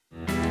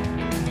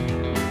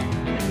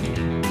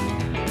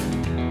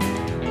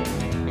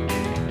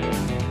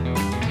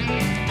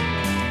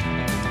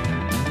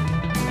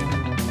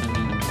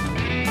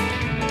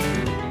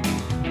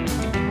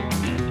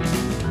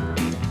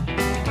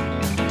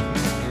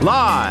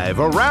Live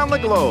around the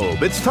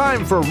globe, it's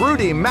time for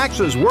Rudy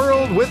Maxa's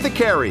World with the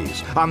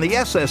Careys on the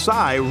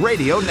SSI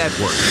Radio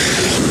Network.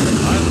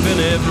 I've been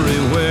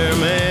everywhere,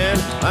 man.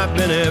 I've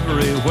been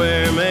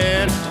everywhere,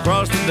 man.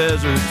 Across the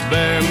deserts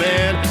bare,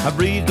 man. I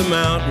breathed the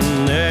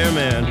mountain air,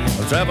 man.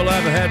 Of travel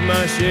I've had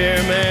my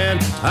share, man.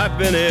 I've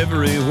been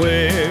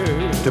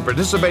everywhere. To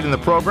participate in the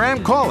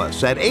program, call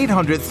us at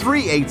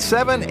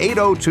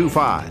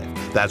 800-387-8025.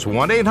 That's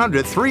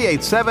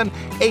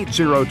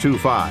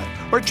 1-800-387-8025.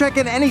 Or check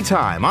in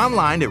anytime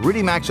online at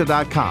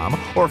rudymaxa.com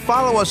or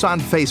follow us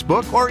on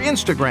Facebook or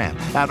Instagram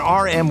at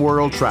RM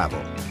World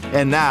Travel.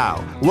 And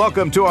now,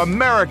 welcome to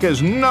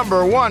America's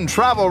 #1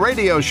 travel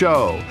radio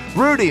show,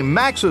 Rudy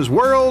Maxa's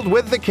World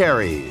with the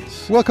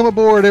Careys. Welcome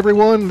aboard,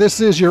 everyone.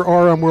 This is your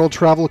RM World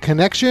Travel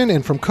Connection,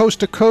 and from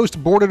coast to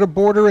coast, border to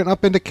border, and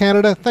up into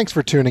Canada, thanks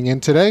for tuning in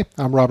today.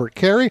 I'm Robert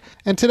Carey,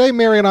 and today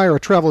Mary and I are a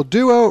travel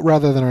duo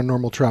rather than our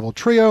normal travel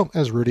trio,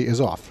 as Rudy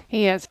is off.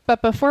 He is.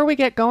 But before we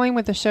get going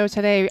with the show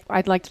today,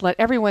 I'd like to let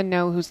everyone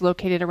know who's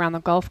located around the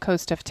Gulf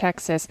Coast of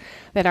Texas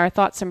that our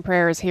thoughts and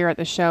prayers here at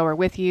the show are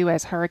with you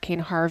as Hurricane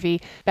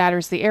Harvey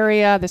batters the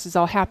area. This is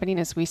all happening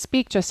as we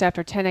speak, just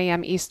after 10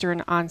 a.m.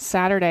 Eastern on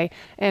Saturday.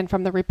 And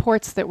from the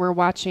reports that we're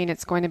watching,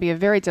 it's going to be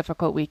a very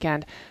difficult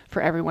weekend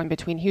for everyone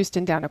between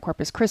Houston down to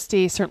Corpus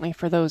Christi, certainly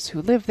for those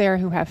who live there,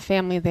 who have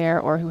family there,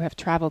 or who have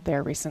traveled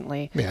there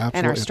recently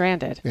and are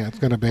stranded. Yeah, it's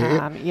going to be.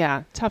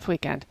 Tough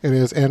weekend. It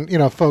is. And,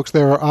 folks,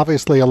 there are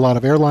obviously a lot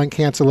of airline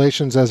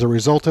cancellations as a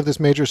result of this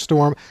major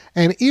storm.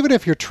 And even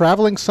if you're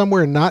traveling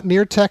somewhere not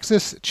near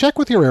Texas, check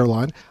with your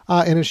airline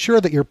and ensure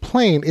that your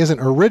plane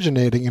isn't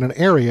originating in an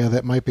area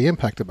that might be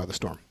impacted by the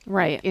storm.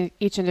 Right.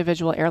 Each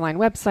individual airline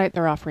website,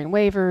 they're offering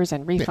waivers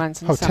and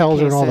refunds in hotels some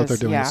cases. And all that they're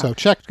doing. Yeah. So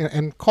check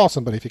and call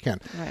somebody if you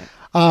can. Right.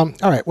 All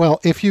right. Well,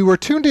 if you were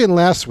tuned in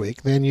last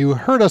week, then you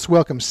heard us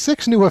welcome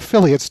 6 new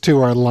affiliates to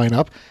our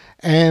lineup.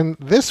 And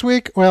this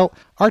week, well,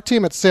 our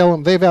team at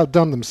Salem, they've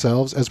outdone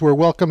themselves as we're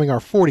welcoming our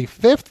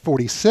 45th,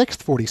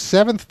 46th,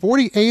 47th,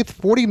 48th,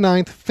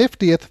 49th,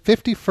 50th,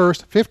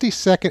 51st,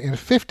 52nd, and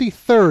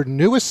 53rd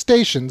newest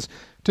stations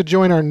to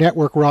join our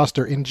network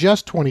roster in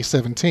just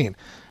 2017,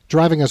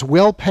 driving us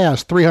well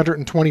past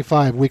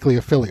 325 weekly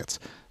affiliates.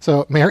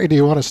 So, Mary, do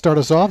you want to start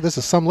us off? This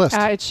is some list.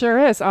 It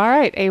sure is. All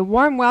right. A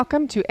warm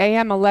welcome to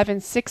AM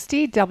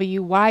 1160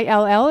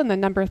 WYLL in the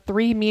number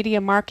 3 media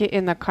market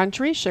in the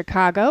country,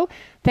 Chicago.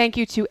 Thank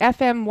you to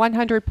FM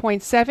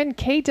 100.7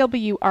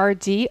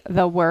 KWRD,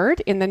 The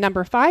Word, in the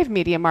number 5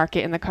 media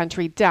market in the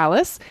country,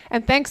 Dallas.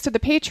 And thanks to the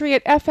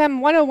Patriot FM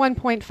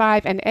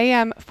 101.5 and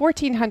AM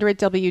 1400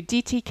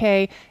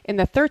 WDTK in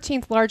the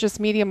 13th largest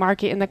media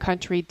market in the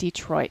country,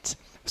 Detroit.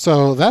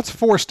 So that's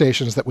 4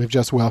 stations that we've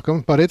just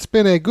welcomed, but it's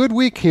been a good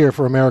week here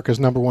for America's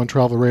 #1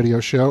 travel radio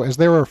show, as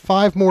there are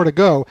 5 more to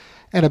go.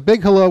 And a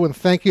big hello and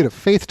thank you to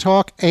Faith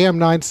Talk, AM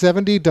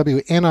 970,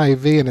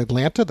 WNIV in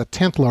Atlanta, the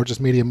 10th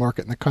largest media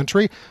market in the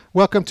country.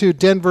 Welcome to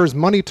Denver's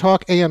Money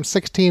Talk, AM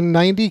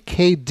 1690,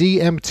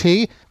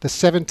 KDMT, the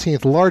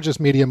 17th largest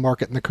media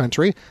market in the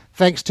country.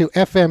 Thanks to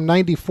FM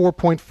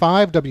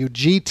 94.5,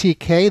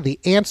 WGTK, The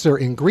Answer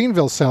in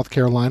Greenville, South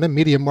Carolina,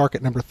 media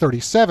market number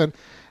 37.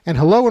 And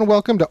hello and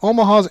welcome to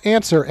Omaha's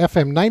Answer,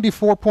 FM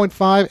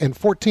 94.5 and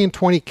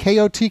 1420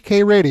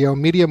 KOTK Radio,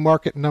 media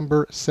market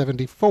number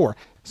 74.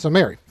 So,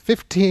 Mary,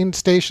 15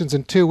 stations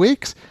in 2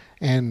 weeks,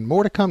 and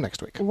more to come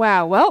next week.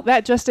 Wow. Well,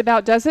 that just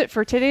about does it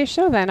for today's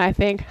show then, I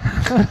think.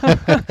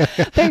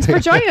 Thanks for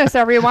joining us,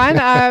 everyone.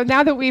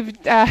 Now that we've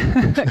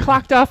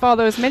clocked off all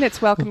those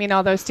minutes welcoming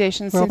all those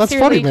stations. Well, that's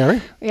funny,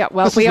 Mary. Yeah,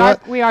 well, we are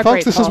folks,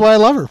 grateful. This is why I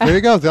love her. There you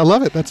go. I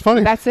love it. That's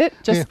funny. That's it?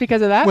 Just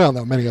because of that? Well,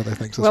 no, many other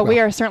things as well. Well, we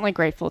are certainly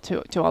grateful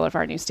to all of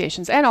our new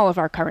stations and all of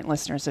our current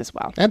listeners as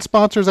well. And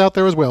sponsors out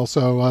there as well,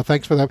 so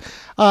thanks for them.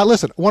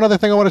 Listen, one other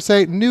thing I want to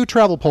say, new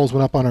travel polls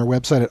went up on our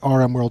website at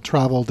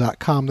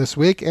rmworldtravel.com this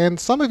week, and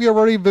some of you have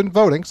already been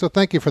voting, so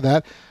thank you for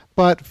that.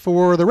 But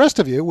for the rest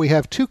of you, we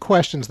have 2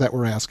 questions that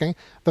we're asking.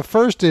 The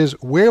first is,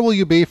 where will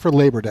you be for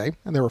Labor Day?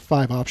 And there are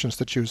 5 options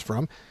to choose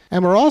from.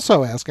 And we're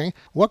also asking,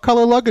 what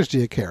color luggage do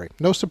you carry?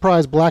 No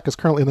surprise, black is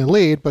currently in the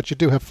lead, but you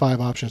do have 5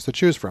 options to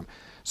choose from.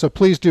 So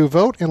please do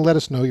vote and let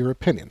us know your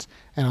opinions.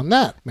 And on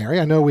that, Mary,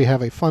 I know we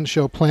have a fun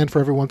show planned for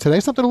everyone today,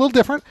 something a little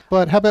different,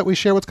 but how about we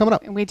share what's coming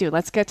up? We do.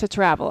 Let's get to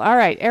travel. All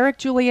right. Eric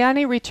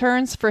Giuliani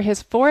returns for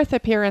his 4th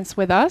appearance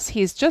with us.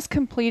 He's just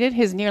completed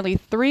his nearly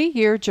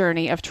 3-year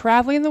journey of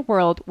traveling the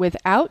world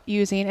without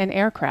using an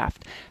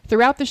aircraft.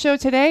 Throughout the show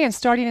today, and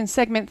starting in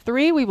segment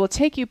 3, we will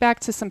take you back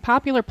to some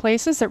popular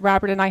places that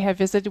Robert and I have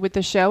visited with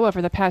the show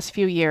over the past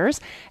few years.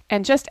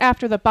 And just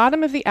after the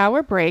bottom of the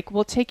hour break,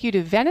 we'll take you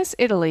to Venice,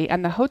 Italy,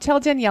 and the Hotel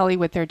Danieli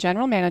with their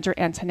general manager,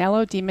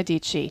 Antonello Di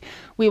Medici.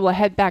 We will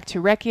head back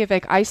to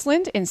Reykjavik,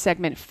 Iceland in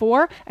segment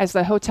 4 as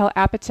the Hotel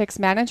Apatix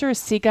manager,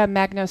 Siga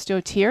Magnus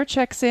Dottir,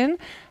 checks in.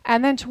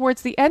 And then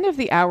towards the end of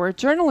the hour,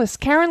 journalist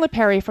Karen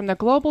LePerry from the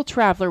Global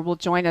Traveler will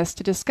join us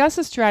to discuss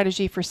a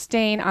strategy for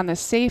staying on the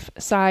safe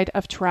side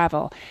of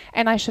travel.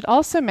 And I should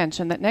also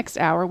mention that next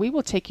hour we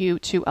will take you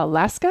to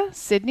Alaska,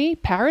 Sydney,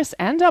 Paris,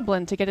 and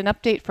Dublin to get an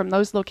update from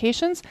those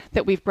locations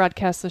that we've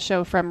broadcast the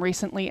show from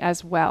recently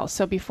as well.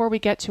 So before we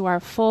get to our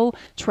full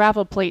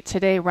travel plate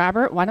today,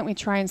 Robert, why don't we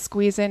try and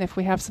squeeze in, if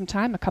we have some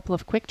time, a couple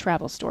of quick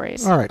travel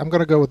stories. All right, I'm going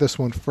to go with this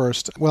one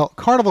first. Well,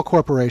 Carnival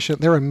Corporation,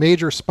 they're a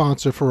major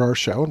sponsor for our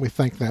show, and we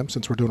thank them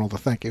since we're doing all the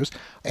thank yous.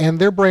 And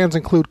their brands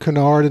include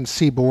Cunard and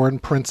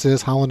Seabourn,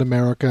 Princess, Holland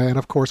America, and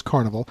of course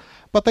Carnival.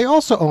 But they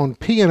also own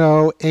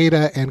P&O,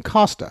 Ada, and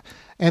Costa.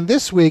 And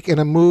this week, in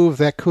a move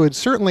that could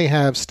certainly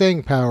have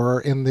staying power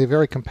in the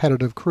very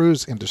competitive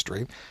cruise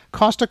industry,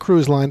 Costa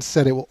Cruise Line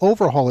said it will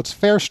overhaul its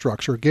fare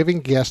structure, giving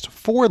guests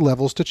 4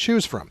 levels to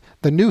choose from.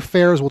 The new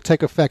fares will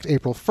take effect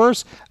April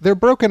 1st. They're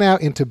broken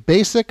out into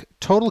Basic,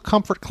 Total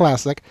Comfort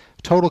Classic,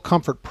 Total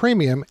Comfort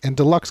Premium, and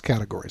Deluxe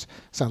categories.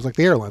 Sounds like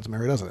the airlines,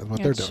 Mary, doesn't it?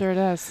 What they're doing. It sure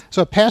does.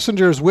 So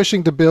passengers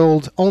wishing to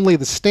build only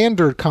the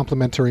standard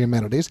complimentary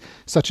amenities,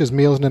 such as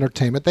meals and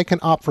entertainment, they can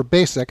opt for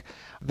Basic.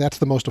 That's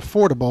the most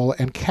affordable,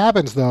 and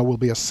cabins, though, will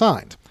be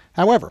assigned.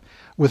 However,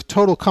 with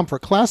Total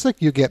Comfort Classic,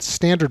 you get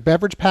standard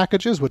beverage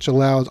packages, which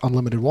allows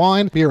unlimited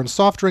wine, beer, and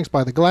soft drinks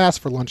by the glass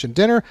for lunch and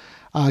dinner.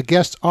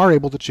 Guests are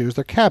able to choose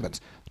their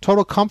cabins.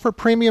 Total Comfort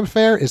Premium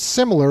fare is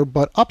similar,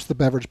 but ups the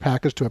beverage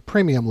package to a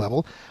premium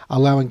level,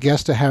 allowing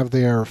guests to have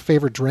their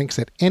favorite drinks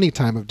at any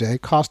time of day.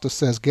 Costa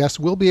says guests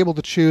will be able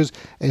to choose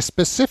a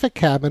specific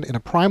cabin in a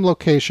prime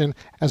location,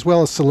 as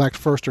well as select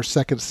first or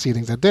second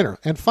seatings at dinner.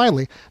 And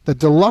finally, the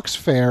Deluxe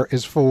fare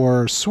is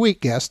for suite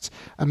guests.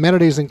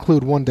 Amenities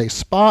include one-day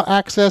spa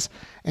access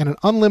and an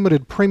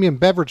unlimited premium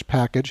beverage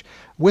package.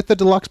 With the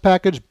Deluxe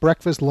package,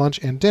 breakfast, lunch,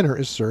 and dinner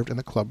is served in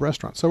the club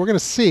restaurant. So we're going to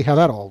see how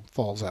that all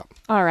falls out.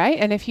 All right.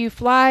 And if you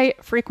fly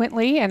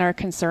frequently and are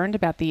concerned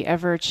about the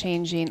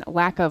ever-changing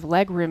lack of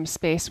legroom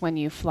space when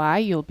you fly,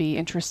 you'll be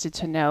interested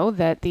to know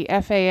that the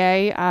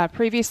FAA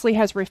previously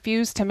has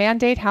refused to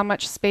mandate how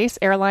much space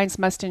airlines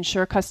must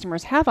ensure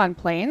customers have on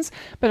planes,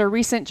 but a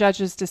recent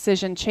judge's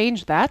decision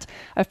changed that.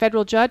 A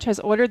federal judge has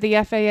ordered the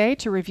FAA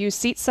to review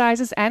seat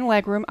sizes and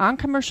legroom on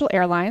commercial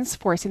airlines,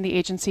 forcing the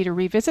agency to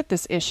revisit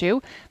this issue.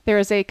 There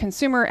is a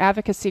consumer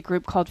advocacy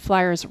group called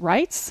Flyers'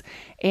 Rights,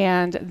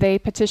 and they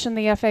petitioned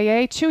the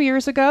FAA 2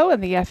 years ago,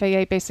 and the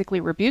FAA basically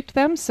rebuked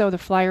them. So the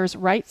Flyers'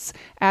 Rights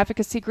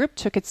advocacy group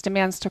took its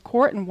demands to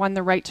court and won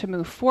the right to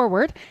move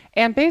forward.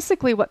 And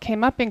basically what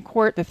came up in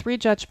court, the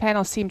 3-judge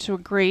panel seemed to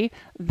agree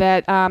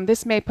that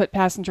this may put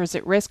passengers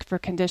at risk for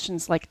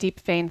conditions like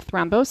deep vein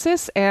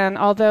thrombosis. And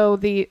although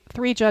the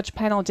 3-judge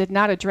panel did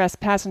not address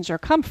passenger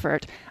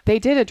comfort, they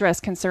did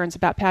address concerns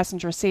about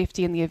passenger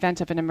safety in the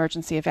event of an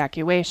emergency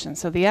evacuation.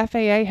 So the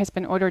FAA has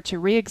been ordered to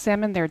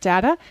re-examine their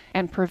data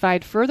and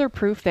provide further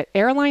proof that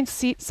airline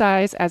seat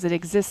size as it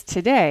exists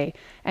today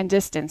and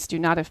distance do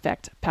not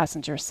affect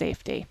passenger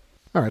safety.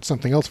 All right,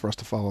 something else for us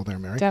to follow there,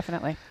 Mary.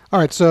 Definitely. All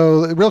right,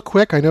 so real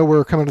quick, I know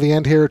we're coming to the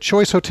end here.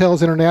 Choice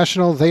Hotels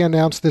International, they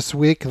announced this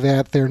week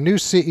that their new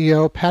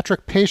CEO,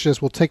 Patrick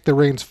Pacious, will take the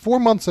reins 4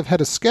 months ahead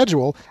of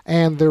schedule,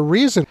 and the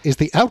reason is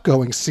the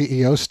outgoing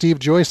CEO, Steve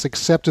Joyce,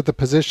 accepted the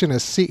position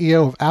as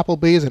CEO of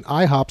Applebee's and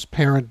IHOP's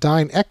parent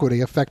Dine Equity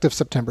effective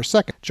September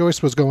 2nd.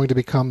 Joyce was going to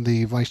become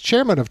the vice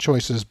chairman of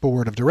Choice's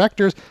board of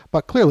directors,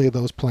 but clearly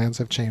those plans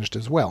have changed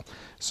as well.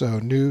 So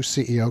new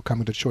CEO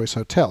coming to Choice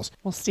Hotels.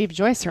 Well, Steve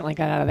Joyce certainly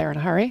got out of there in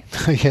a hurry.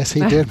 Yes, he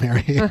did,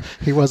 Mary.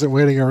 He wasn't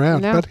waiting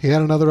around, No. but he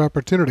had another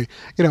opportunity.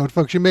 You know, and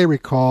folks, you may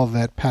recall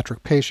that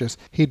Patrick Pacious,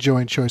 he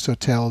joined Choice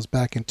Hotels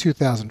back in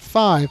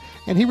 2005,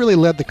 and he really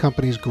led the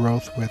company's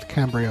growth with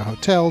Cambria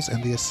Hotels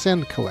and the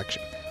Ascend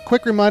Collection.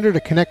 Quick reminder to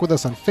connect with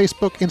us on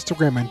Facebook,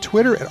 Instagram, and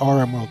Twitter at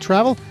RM World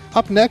Travel.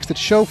 Up next, it's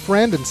show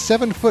friend and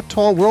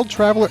 7-foot-tall world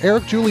traveler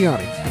Eric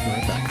Giuliani. We'll be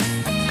right back.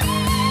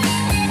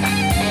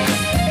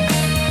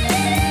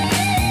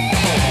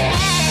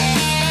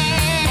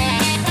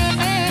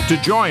 To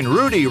join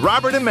Rudy,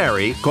 Robert, and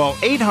Mary, call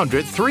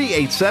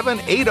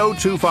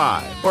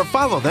 800-387-8025 or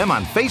follow them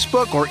on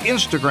Facebook or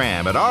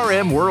Instagram at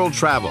RM World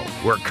Travel.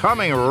 We're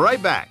coming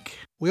right back.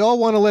 We all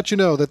want to let you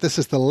know that this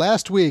is the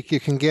last week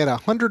you can get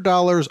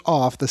 $100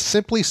 off the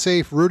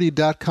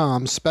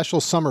SimplySafeRudy.com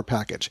special summer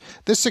package.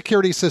 This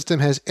security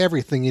system has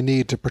everything you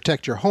need to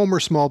protect your home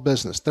or small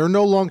business. There are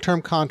no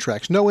long-term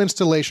contracts, no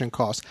installation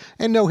costs,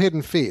 and no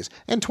hidden fees.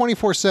 And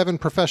 24/7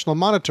 professional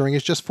monitoring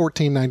is just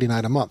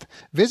 $14.99 a month.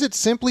 Visit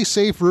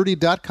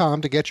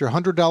SimplySafeRudy.com to get your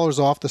 $100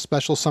 off the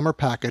special summer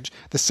package.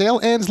 The sale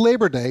ends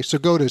Labor Day, so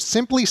go to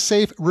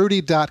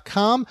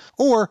SimplySafeRudy.com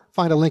or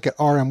find a link at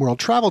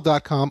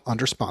rmworldtravel.com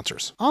under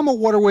sponsors. cruises. AMA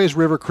Waterways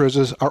River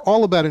Cruises are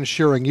all about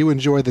ensuring you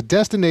enjoy the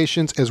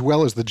destinations as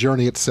well as the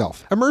journey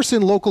itself. Immerse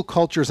in local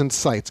cultures and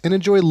sites and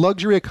enjoy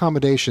luxury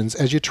accommodations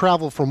as you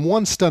travel from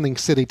one stunning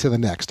city to the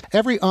next.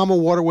 Every AMA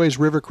Waterways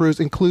River Cruise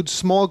includes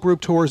small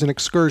group tours and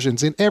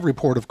excursions in every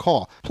port of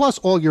call, plus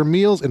all your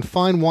meals and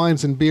fine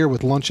wines and beer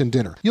with lunch and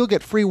dinner. You'll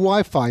get free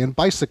Wi-Fi and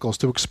bicycles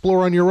to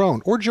explore on your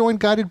own or join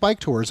guided bike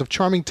tours of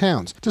charming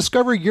towns.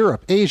 Discover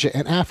Europe, Asia,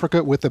 and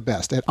Africa with the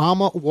best at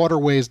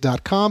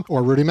amawaterways.com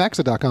or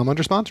rudymaxa.com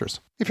under sponsors.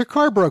 If your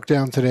car broke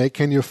down today,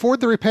 can you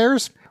afford the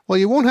repairs? Well,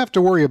 you won't have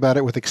to worry about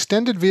it with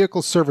extended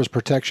vehicle service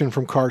protection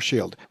from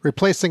CarShield.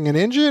 Replacing an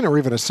engine or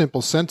even a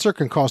simple sensor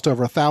can cost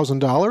over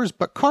 $1,000,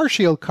 but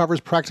CarShield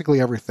covers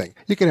practically everything.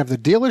 You can have the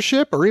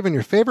dealership or even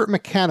your favorite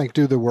mechanic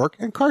do the work,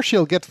 and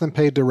CarShield gets them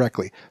paid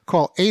directly.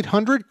 Call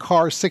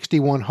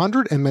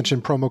 800-CAR-6100 and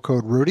mention promo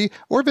code Rudy,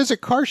 or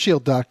visit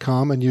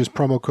carshield.com and use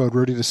promo code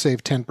Rudy to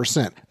save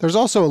 10%. There's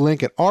also a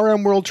link at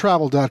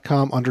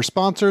rmworldtravel.com under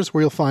sponsors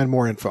where you'll find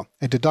more info.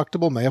 A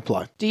deductible may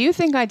apply. Do you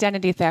think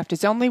identity theft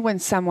is only when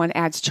someone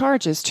adds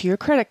charges to your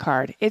credit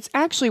card? It's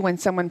actually when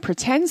someone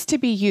pretends to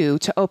be you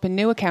to open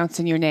new accounts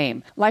in your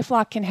name.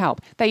 LifeLock can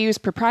help. They use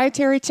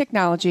proprietary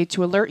technology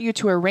to alert you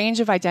to a range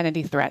of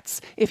identity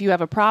threats. If you have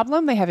a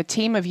problem, they have a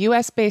team of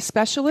U.S.-based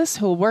specialists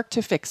who will work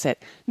to fix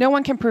it. No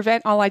one can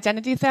prevent all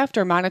identity theft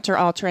or monitor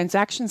all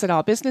transactions at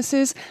all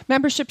businesses.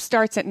 Membership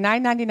starts at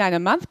 $9.99 a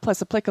month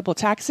plus applicable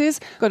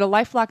taxes. Go to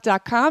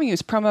LifeLock.com,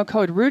 use promo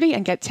code Rudy,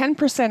 and get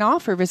 10%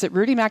 off, or visit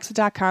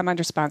rudymaxa.com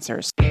under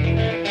sponsors.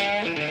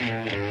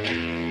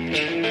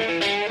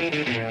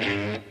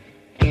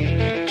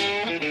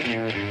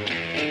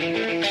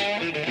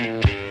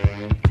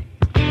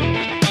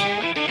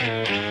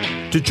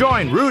 To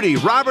join Rudy,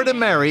 Robert, and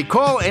Mary,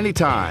 call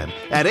anytime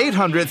at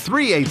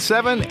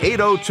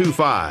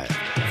 800-387-8025.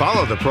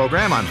 Follow the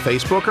program on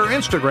Facebook or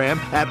Instagram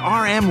at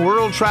RM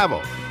World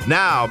Travel.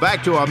 Now,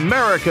 back to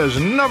America's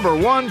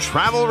 #1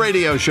 travel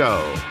radio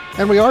show.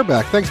 And we are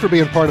back. Thanks for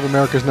being part of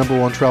America's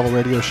 #1 travel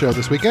radio show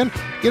this weekend.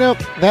 You know,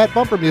 that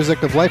bumper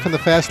music of Life in the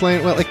Fast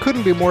Lane, well, it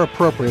couldn't be more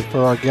appropriate for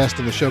our guest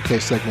in the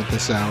showcase segment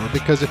this hour,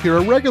 because if you're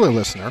a regular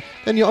listener,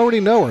 then you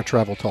already know our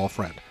travel tall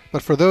friend.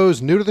 But for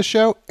those new to the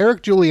show,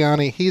 Eric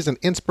Giuliani, he's an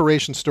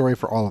inspiration story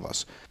for all of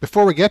us.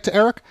 Before we get to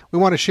Eric, we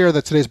want to share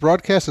that today's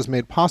broadcast is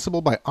made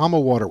possible by AMA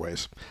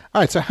Waterways.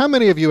 All right, so how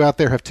many of you out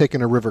there have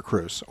taken a river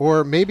cruise?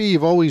 Or maybe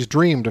you've always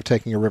dreamed of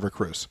taking a river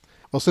cruise?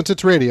 Well, since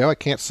it's radio, I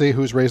can't say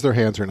who's raised their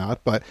hands or not,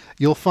 but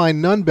you'll find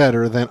none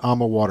better than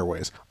AMA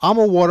Waterways.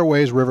 AMA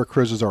Waterways river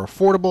cruises are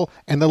affordable,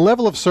 and the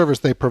level of service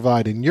they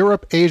provide in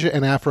Europe, Asia,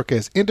 and Africa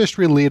is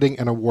industry-leading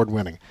and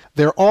award-winning.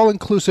 They're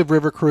all-inclusive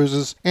river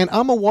cruises, and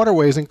AMA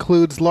Waterways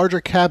includes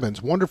larger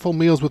cabins, wonderful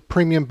meals with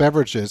premium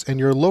beverages, and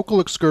your local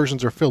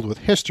excursions are filled with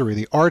history,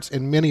 the arts,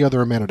 and many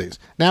other amenities.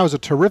 Now is a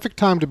terrific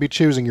time to be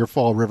choosing your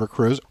fall river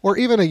cruise, or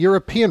even a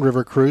European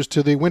river cruise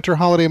to the winter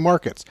holiday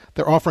markets.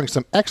 They're offering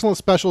some excellent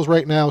specials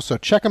right now, so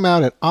check them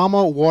out at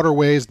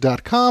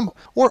amawaterways.com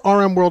or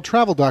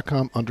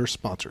rmworldtravel.com under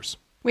sponsors.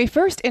 We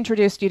first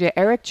introduced you to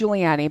Eric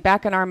Giuliani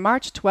back on our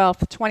March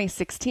 12th,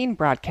 2016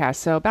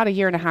 broadcast, so about a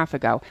year and a half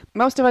ago.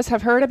 Most of us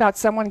have heard about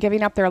someone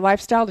giving up their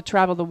lifestyle to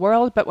travel the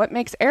world, but what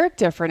makes Eric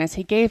different is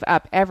he gave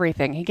up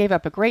everything. He gave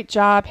up a great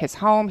job, his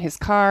home, his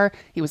car.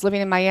 He was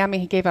living in Miami.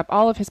 He gave up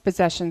all of his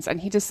possessions,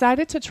 and he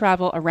decided to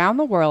travel around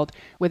the world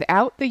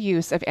without the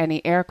use of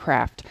any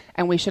aircraft.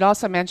 And we should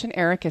also mention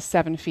Eric is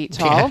 7 feet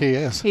tall. Yeah, he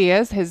is. He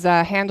is. His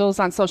handles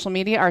on social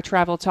media are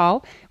Travel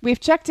Tall. We've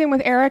checked in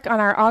with Eric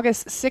on our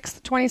August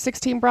 6th,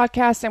 2016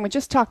 broadcast, and we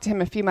just talked to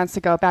him a few months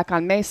ago back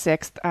on May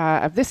 6th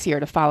of this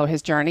year to follow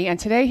his journey. And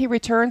today he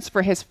returns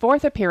for his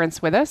 4th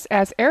appearance with us,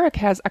 as Eric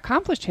has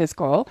accomplished his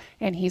goal,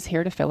 and he's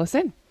here to fill us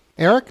in.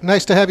 Eric,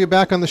 nice to have you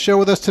back on the show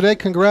with us today.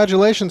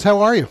 Congratulations.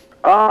 How are you?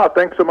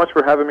 Thanks so much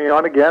for having me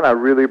on again. I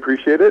really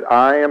appreciate it.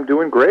 I am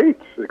doing great.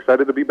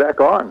 Excited to be back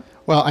on.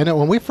 Well, I know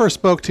when we first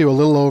spoke to you a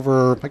little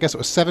over, I guess it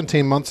was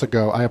 17 months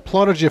ago, I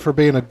applauded you for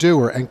being a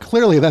doer, and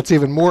clearly that's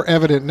even more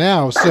evident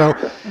now. So,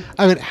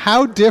 I mean,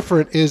 how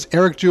different is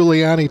Eric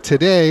Giuliani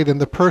today than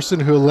the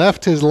person who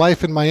left his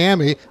life in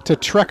Miami to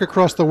trek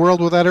across the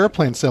world with that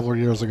airplane several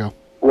years ago?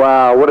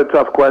 Wow, what a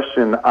tough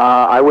question.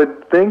 I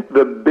would think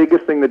the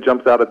biggest thing that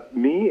jumps out at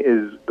me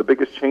is, the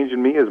biggest change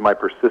in me is my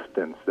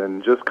persistence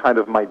and just kind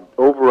of my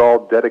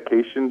overall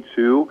dedication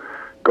to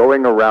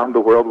going around the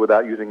world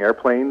without using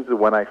airplanes.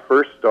 When I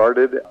first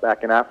started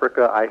back in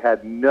Africa, I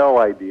had no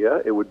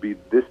idea it would be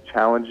this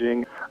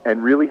challenging,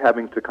 and really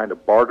having to kind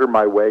of barter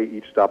my way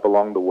each stop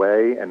along the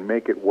way and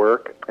make it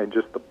work, and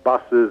just the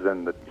buses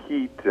and the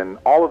heat and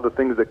all of the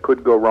things that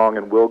could go wrong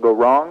and will go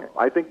wrong.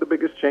 I think the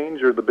biggest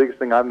change, or the biggest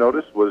thing I've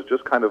noticed, was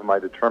just kind of my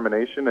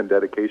determination and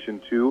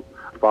dedication to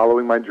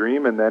following my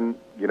dream and then,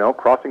 you know,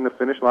 crossing the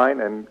finish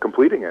line and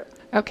completing it.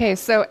 Okay,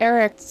 so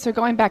Eric,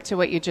 going back to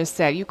what you just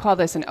said, you call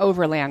this an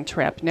overland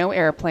trip. No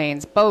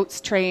airplanes, boats,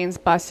 trains,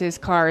 buses,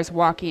 cars,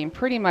 walking,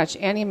 pretty much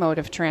any mode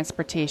of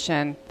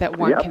transportation that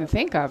one can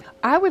think of.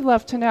 I would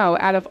love to know,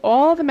 out of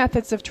all the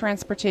methods of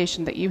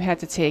transportation that you had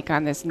to take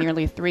on this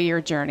nearly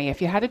 3-year journey,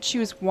 if you had to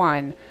choose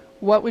one,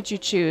 what would you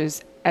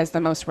choose? as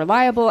the most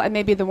reliable and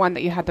maybe the one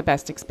that you had the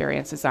best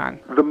experiences on?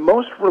 The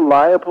most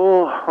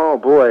reliable, oh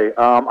boy,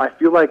 I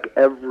feel like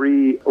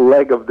every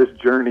leg of this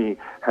journey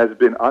has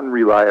been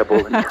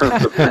unreliable in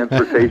terms of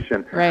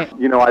transportation. Right.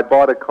 You know, I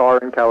bought a car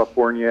in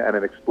California and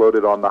it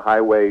exploded on the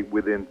highway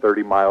within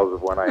 30 miles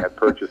of when I had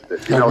purchased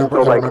it. You know,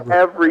 so like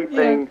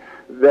everything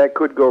that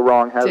could go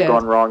wrong has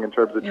gone wrong in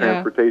terms of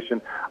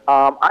transportation.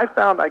 I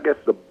found, I guess,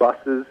 the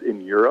buses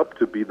in Europe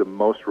to be the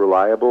most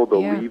reliable.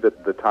 They'll leave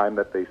at the time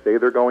that they say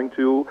they're going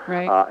to,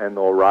 and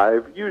they'll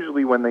arrive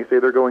usually when they say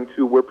they're going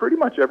to. Where pretty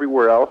much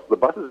everywhere else, the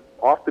buses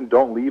often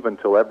don't leave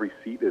until every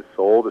seat is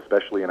sold,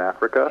 especially in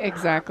Africa.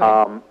 Exactly.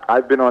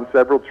 I've been on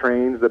several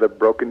trains that have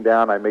broken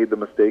down. I made the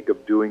mistake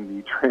of doing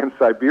the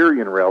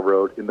Trans-Siberian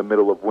Railroad in the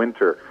middle of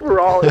winter.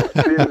 Overall, it's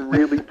been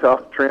really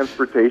tough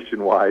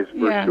transportation-wise,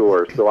 for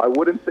sure. So I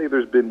wouldn't say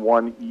there's been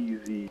one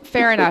easy...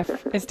 Fair enough.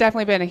 It's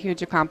definitely been a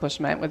huge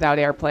accomplishment without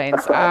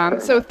airplanes.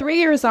 So 3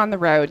 years on the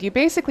road, you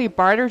basically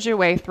bartered your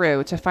way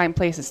through to find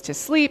places to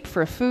sleep,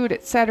 for food,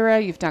 etc.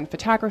 You've done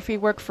photography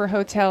work for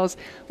hotels.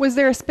 Was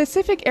there a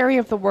specific area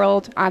of the world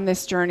on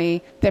this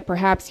journey that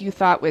perhaps you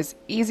thought was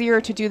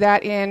easier to do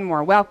that in,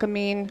 more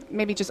welcoming,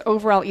 maybe just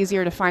overall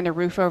easier to find a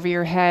roof over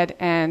your head?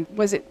 And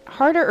was it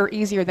harder or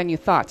easier than you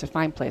thought to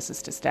find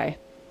places to stay?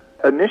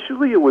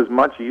 Initially, it was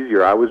much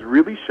easier. I was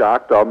really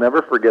shocked. I'll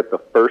never forget the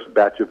first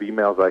batch of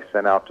emails I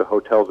sent out to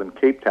hotels in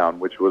Cape Town,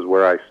 which was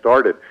where I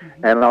started.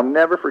 And I'll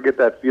never forget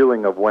that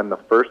feeling of when the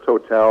first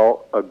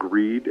hotel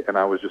agreed, and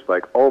I was just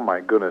like, oh my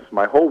goodness,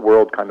 my whole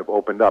world kind of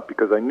opened up,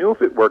 because I knew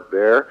if it worked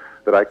there,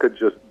 that I could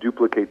just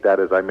duplicate that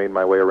as I made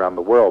my way around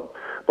the world.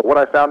 But what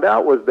I found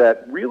out was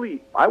that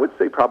really, I would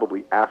say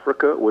probably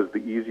Africa was the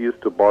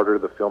easiest to barter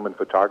the film and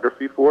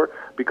photography for,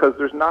 because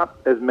there's not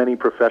as many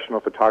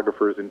professional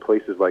photographers in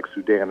places like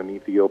Sudan and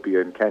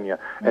Ethiopia and Kenya.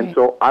 Right. And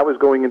so I was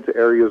going into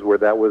areas where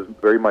that was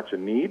very much a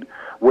need,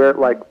 where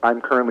like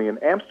I'm currently in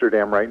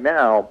Amsterdam right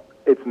now,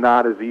 it's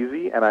not as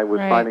easy, and I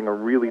was finding a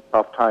really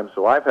tough time.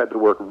 So I've had to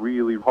work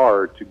really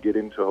hard to get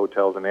into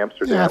hotels in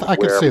Amsterdam. Yeah, I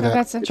can see that.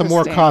 That's it's a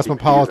more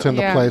cosmopolitan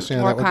the place.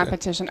 Yeah, more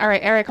competition. All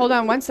right, Eric, hold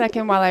on one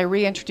second while I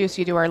reintroduce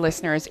you to our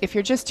listeners. If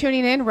you're just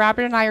tuning in,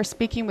 Robert and I are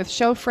speaking with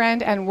show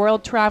friend and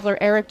world traveler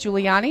Eric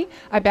Giuliani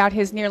about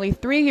his nearly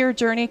 3-year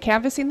journey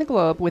canvassing the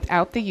globe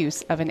without the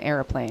use of an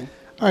airplane.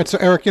 All right, so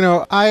Eric, you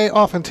know, I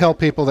often tell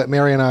people that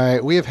Mary and I,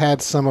 we have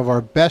had some of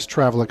our best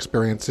travel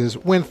experiences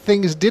when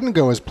things didn't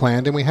go as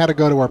planned and we had to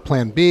go to our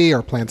plan B,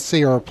 our plan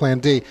C, or our plan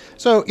D.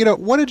 So, you know,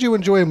 what did you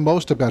enjoy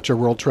most about your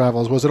world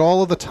travels? Was it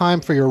all of the time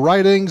for your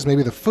writings,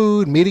 maybe the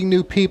food, meeting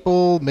new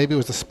people, maybe it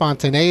was the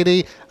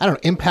spontaneity, I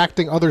don't know,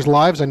 impacting others'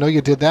 lives? I know you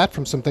did that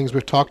from some things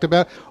we've talked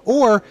about.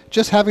 Or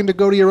just having to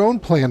go to your own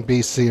plan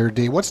B, C, or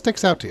D. What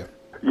sticks out to you?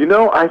 You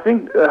know, I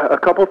think a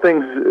couple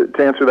things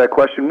to answer that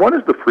question. One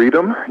is the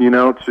freedom, you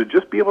know, to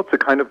just be able to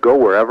kind of go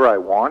wherever I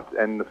want,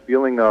 and the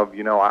feeling of,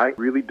 you know, I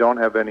really don't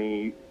have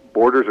any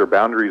borders or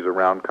boundaries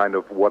around kind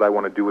of what I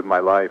want to do with my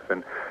life.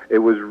 And it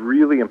was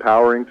really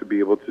empowering to be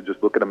able to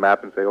just look at a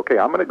map and say, okay,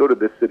 I'm going to go to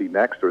this city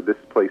next or this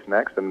place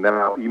next, and then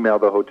I'll email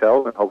the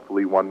hotel, and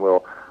hopefully one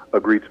will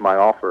agree to my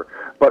offer.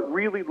 But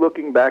really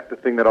looking back, the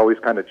thing that always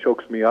kind of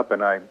chokes me up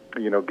and I,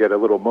 you know, get a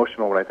little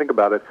emotional when I think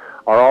about it,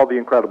 are all the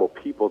incredible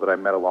people that I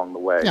met along the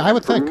way. Yeah, I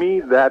would think. For me,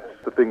 that's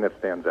the thing that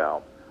stands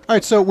out. All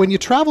right, so when you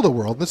travel the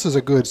world, this is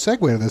a good segue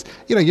to this,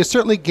 you know, you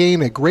certainly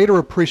gain a greater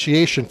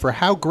appreciation for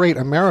how great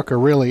America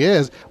really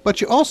is, but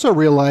you also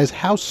realize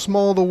how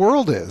small the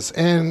world is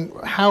and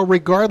how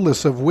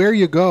regardless of where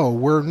you go,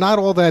 we're not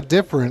all that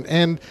different,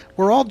 and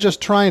we're all just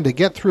trying to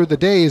get through the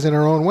days in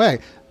our own way.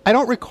 I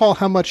don't recall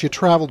how much you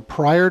traveled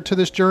prior to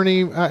this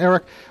journey,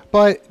 Eric,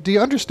 but do you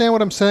understand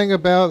what I'm saying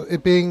about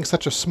it being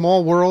such a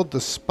small world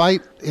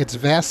despite its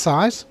vast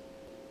size?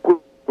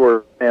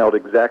 Or nailed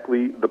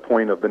exactly the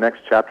point of the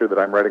next chapter that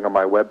I'm writing on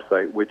my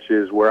website, which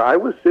is where I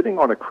was sitting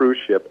on a cruise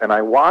ship and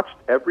I watched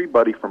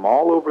everybody from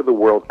all over the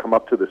world come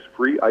up to this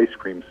free ice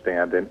cream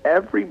stand, and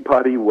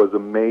everybody was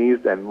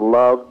amazed and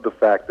loved the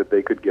fact that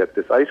they could get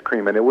this ice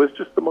cream. And it was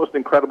just the most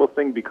incredible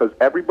thing because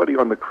everybody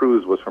on the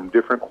cruise was from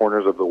different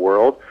corners of the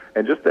world.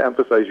 And just to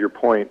emphasize your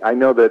point, I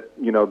know that,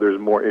 you know, there's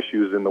more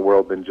issues in the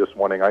world than just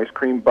wanting ice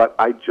cream, but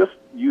I just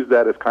use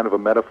that as kind of a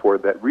metaphor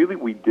that really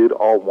we did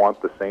all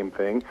want the same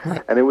thing.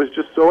 And it was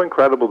just so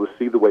incredible to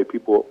see the way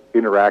people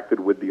interacted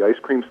with the ice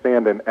cream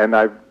stand, and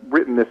I've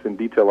written this in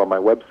detail on my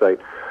website,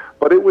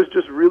 but it was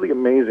just really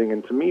amazing,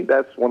 and to me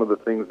that's one of the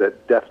things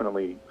that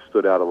definitely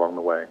stood out along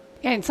the way.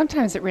 Yeah, and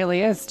sometimes it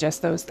really is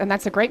just those, and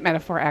that's a great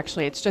metaphor,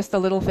 actually. It's just the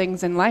little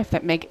things in life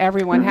that make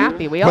everyone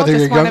happy. We all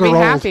just want to be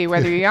happy,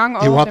 whether you're young,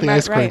 old, you want the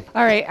ice cream. Right.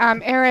 All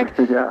right, Eric,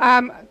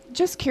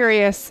 just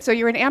curious, so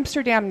you're in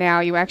Amsterdam now.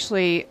 You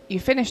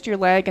finished your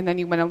leg, and then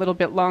you went a little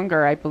bit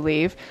longer, I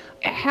believe.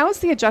 How's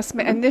the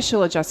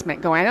initial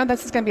adjustment going? I know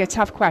this is going to be a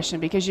tough question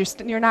because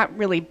you're not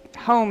really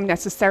home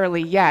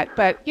necessarily yet,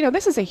 but, you know,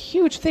 this is a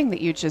huge thing that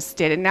you just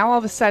did, and now all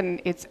of a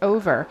sudden it's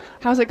over.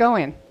 How's it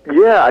going?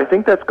 Yeah, I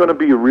think that's going to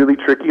be really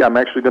tricky. I'm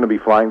actually going to be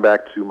flying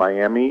back to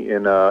Miami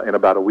in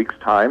about a week's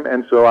time,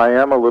 and so I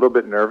am a little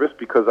bit nervous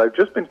because I've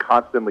just been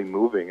constantly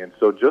moving, and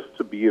so just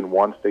to be in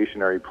one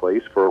stationary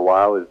place for a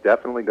while is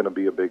definitely going to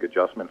be a big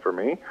adjustment for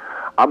me.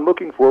 I'm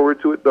looking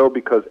forward to it, though,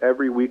 because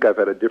every week I've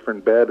had a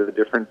different bed, a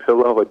different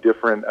pillow, a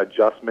different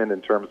adjustment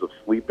in terms of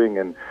sleeping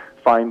and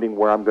finding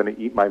where I'm going to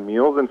eat my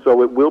meals, and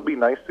so it will be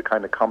nice to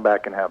kind of come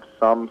back and have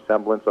some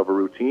semblance of a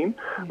routine,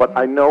 but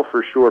I know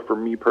for sure for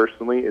me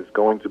personally it's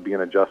going to be an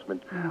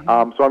adjustment. So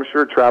I'm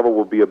sure travel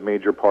will be a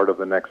major part of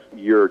the next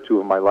year or two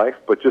of my life,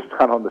 but just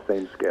not on the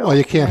same scale. Well,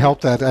 you can't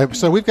help that.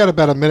 So we've got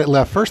about a minute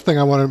left. First thing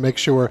I want to make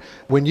sure,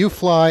 when you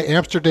fly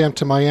Amsterdam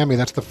to Miami,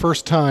 that's the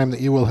first time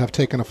that you will have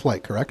taken a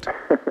flight, correct?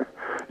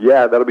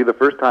 Yeah, that'll be the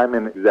first time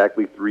in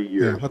exactly 3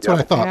 years. Yeah, that's what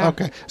I thought. Yeah.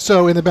 Okay.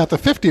 So in about the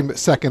 50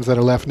 seconds that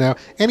are left now,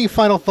 any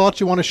final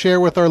thoughts you want to share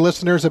with our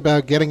listeners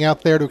about getting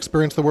out there to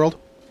experience the world?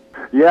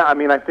 Yeah, I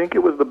mean, I think it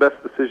was the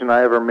best decision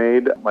I ever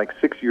made like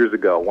 6 years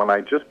ago when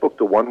I just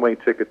booked a one-way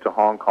ticket to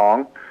Hong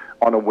Kong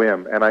on a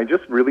whim, and I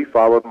just really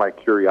followed my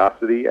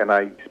curiosity, and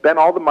I spent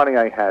all the money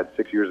I had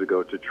 6 years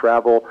ago to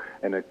travel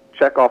and to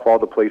check off all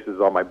the places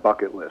on my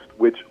bucket list,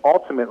 which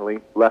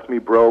ultimately left me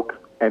broke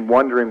and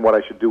wondering what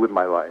I should do with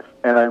my life.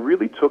 And I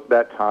really took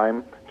that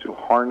time to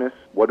harness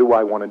what do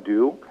I want to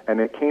do, and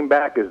it came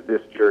back as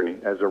this journey,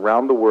 as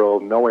around the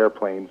world, no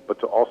airplanes, but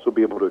to also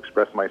be able to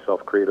express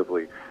myself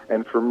creatively.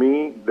 And for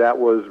me, that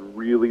was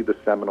really the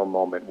seminal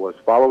moment, was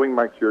following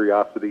my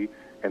curiosity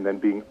and then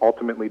being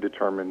ultimately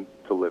determined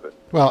to live it.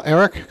 Well,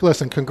 Eric,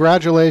 listen,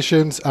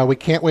 congratulations. We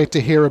can't wait to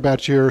hear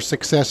about your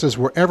successes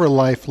wherever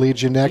life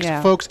leads you next.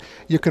 Yeah. Folks,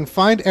 you can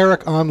find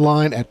Eric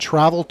online at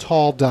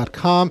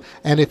traveltall.com,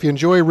 and if you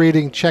enjoy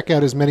reading, check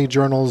out as many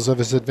journals of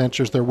his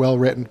adventures. They're well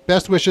written.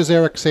 Best wishes,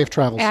 Eric. Safe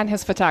travels. And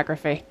his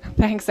photography.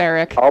 Thanks,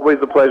 Eric. Always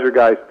a pleasure,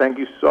 guys. Thank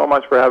you so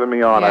much for having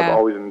me on. Yeah. I've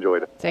always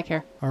enjoyed it. Take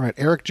care. All right,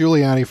 Eric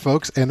Giuliani,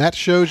 folks, and that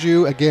shows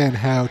you, again,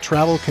 how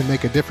travel can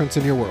make a difference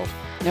in your world.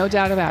 No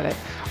doubt about it.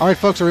 All right,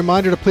 folks, a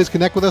reminder to please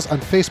connect with us on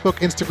Facebook,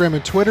 Instagram,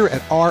 and Twitter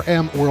at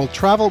RM World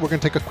Travel. We're going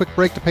to take a quick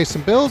break to pay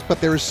some bills, but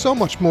there is so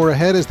much more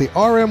ahead as the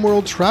RM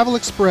World Travel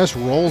Express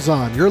rolls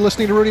on. You're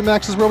listening to Rudy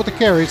Max's World with the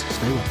Carries.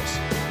 Stay with us.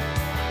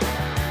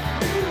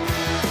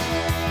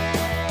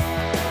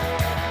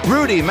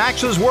 Rudy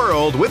Max's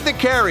World with the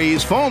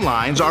Carries phone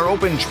lines are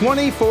open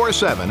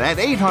 24/7 at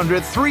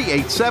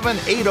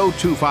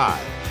 800-387-8025.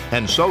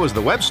 And so is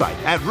the website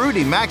at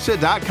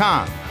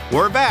rudymaxa.com.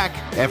 We're back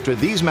after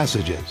these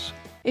messages.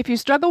 If you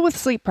struggle with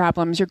sleep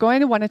problems, you're going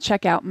to want to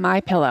check out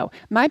MyPillow.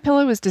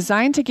 MyPillow is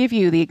designed to give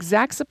you the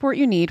exact support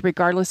you need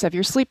regardless of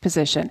your sleep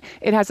position.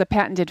 It has a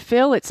patented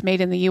fill. It's made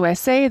in the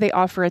USA. They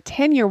offer a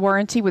 10-year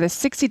warranty with a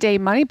 60-day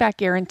money-back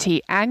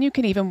guarantee, and you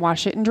can even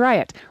wash it and dry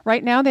it.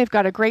 Right now, they've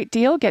got a great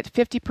deal. Get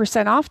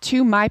 50% off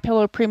 2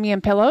 MyPillow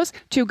premium pillows,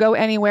 2 Go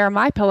Anywhere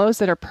MyPillows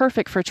that are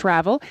perfect for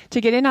travel.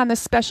 To get in on this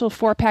special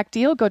 4-pack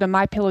deal, go to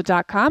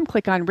MyPillow.com,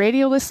 click on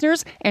Radio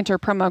Listeners, enter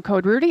promo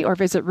code Rudy, or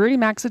visit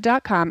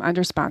RudyMaxa.com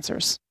under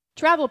sponsors.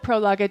 Travel Pro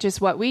luggage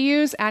is what we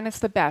use, and it's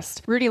the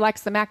best. Rudy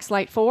likes the Max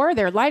Lite 4,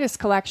 their lightest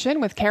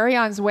collection, with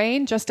carry-ons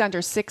weighing just under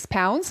 6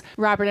 pounds.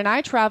 Robert and I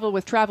travel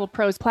with Travel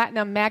Pro's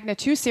Platinum Magna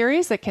 2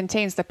 series that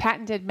contains the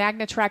patented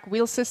MagnaTrack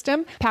wheel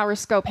system, power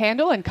scope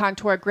handle, and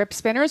contour grip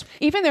spinners.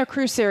 Even their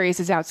Crew series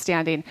is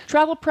outstanding.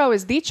 Travel Pro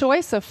is the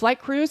choice of flight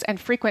crews and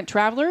frequent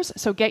travelers,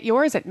 so get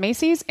yours at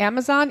Macy's,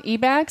 Amazon,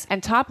 eBags,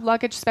 and top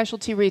luggage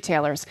specialty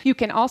retailers. You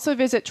can also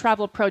visit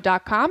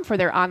TravelPro.com for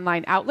their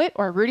online outlet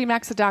or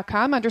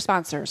RudyMaxa.com under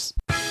sponsors.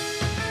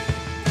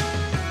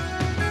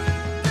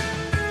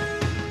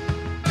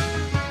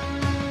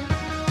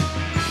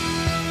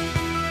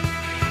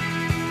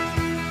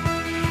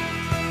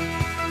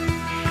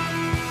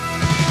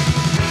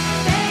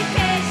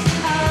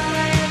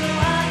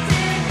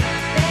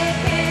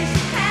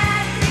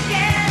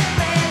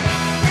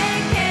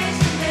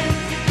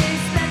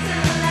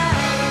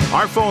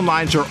 Our phone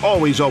lines are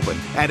always open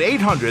at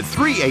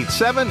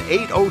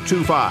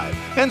 800-387-8025.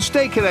 And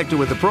stay connected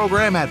with the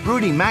program at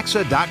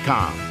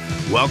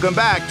rudymaxa.com. Welcome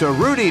back to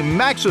Rudy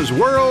Max's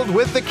World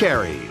with the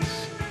Carries.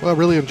 Well, I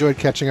really enjoyed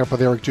catching up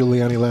with Eric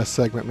Giuliani last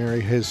segment,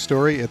 Mary. His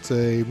story, it's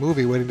a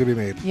movie waiting to be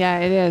made. Yeah,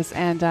 it is.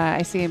 And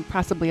I see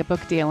possibly a book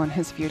deal in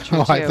his future,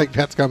 too. I think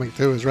that's coming,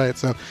 too, is right.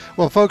 So,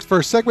 well, folks,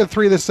 for segment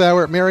 3 this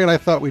hour, Mary and I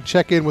thought we'd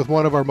check in with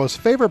one of our most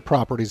favorite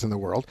properties in the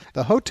world,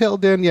 the Hotel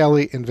Daniele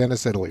in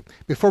Venice, Italy.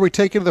 Before we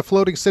take you to the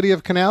floating city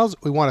of canals,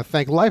 we want to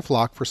thank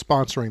LifeLock for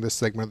sponsoring this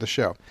segment of the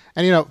show.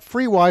 And, you know,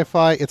 free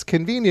Wi-Fi, it's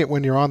convenient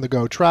when you're on the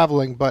go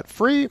traveling, but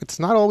free, it's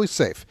not always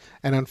safe.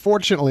 And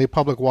unfortunately,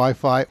 public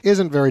Wi-Fi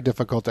isn't very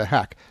difficult to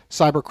hack.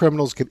 Cyber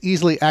criminals can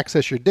easily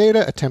access your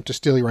data, attempt to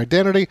steal your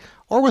identity,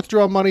 or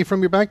withdraw money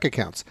from your bank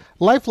accounts.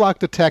 LifeLock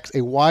detects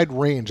a wide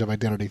range of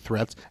identity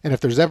threats, and if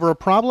there's ever a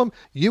problem,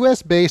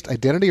 U.S.-based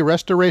identity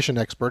restoration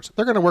experts,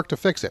 they're going to work to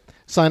fix it.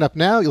 Sign up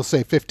now. You'll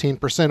save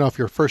 15% off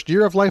your first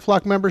year of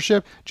LifeLock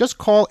membership. Just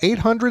call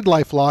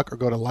 800-LifeLock or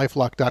go to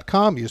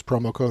LifeLock.com. Use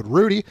promo code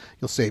Rudy.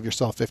 You'll save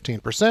yourself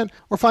 15%,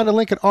 or find a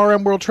link at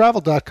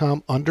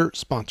rmworldtravel.com under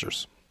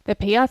sponsors. The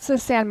Piazza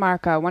San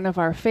Marco, one of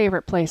our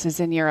favorite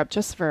places in Europe,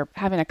 just for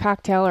having a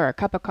cocktail or a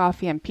cup of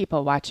coffee and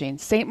people watching.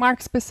 St.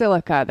 Mark's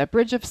Basilica, the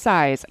Bridge of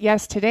Sighs.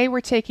 Yes, today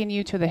we're taking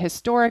you to the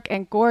historic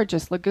and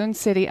gorgeous lagoon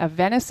city of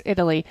Venice,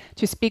 Italy,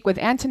 to speak with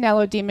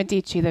Antonello Di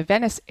Medici, the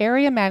Venice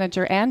area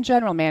manager and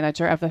general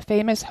manager of the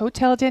famous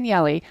Hotel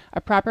Danieli,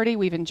 a property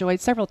we've enjoyed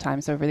several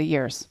times over the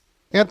years.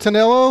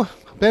 Antonello,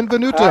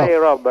 benvenuto. Hi,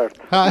 Robert.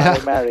 Hi,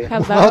 Mary.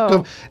 Hello.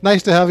 Welcome.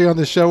 Nice to have you on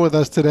the show with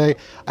us today.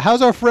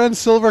 How's our friend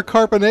Silver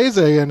Carpanese,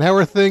 and how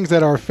are things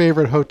at our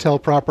favorite hotel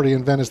property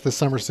in Venice this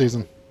summer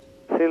season?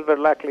 Silver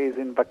luckily is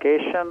in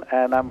vacation,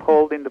 and I'm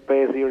holding the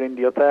pace here in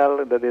the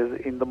hotel that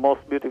is in the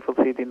most beautiful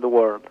city in the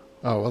world.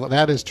 Oh, well,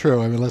 that is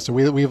true. I mean, listen,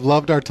 we've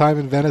loved our time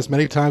in Venice.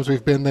 Many times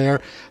we've been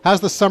there. How's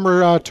the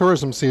summer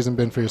tourism season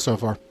been for you so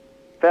far?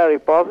 Very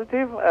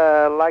positive,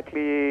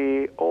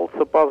 likely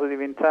also positive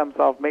in terms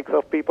of mix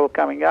of people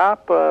coming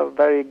up,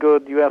 very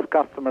good U.S.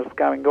 customers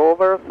coming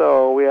over,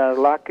 so we are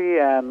lucky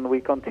and we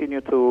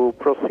continue to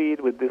proceed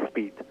with this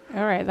speed.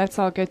 All right, that's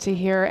all good to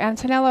hear.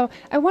 Antonello,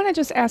 I want to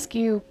just ask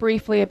you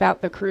briefly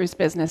about the cruise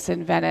business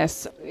in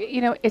Venice.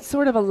 You know, it's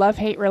sort of a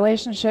love-hate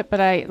relationship, but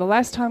the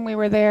last time we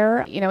were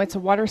there, you know, it's a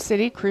water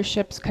city, cruise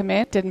ships come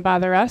in, didn't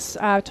bother us.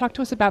 Talk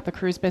to us about the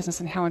cruise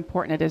business and how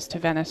important it is to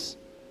Venice.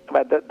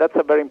 But that's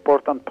a very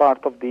important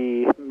part of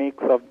the mix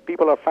of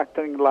people are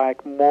factoring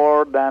like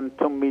more than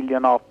 2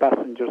 million of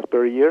passengers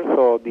per year.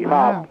 So the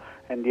hub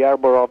and the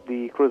harbor of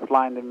the cruise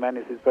line in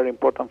Venice is very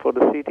important for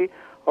the city.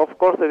 Of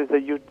course, there is a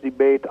huge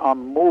debate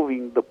on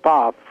moving the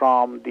path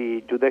from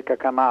the Giudecca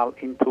Canal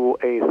into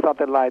a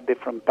satellite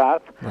different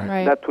path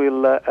that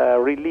will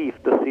relieve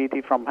the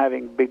city from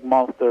having big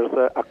monsters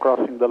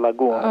crossing the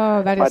lagoon.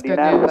 Oh, that is good news.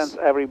 But in essence,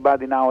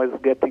 everybody now is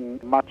getting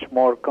much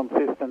more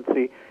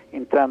consistency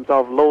in terms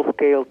of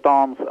low-scale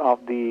tons of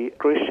the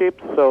cruise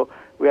ships, so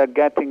we are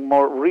getting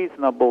more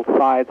reasonable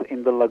size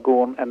in the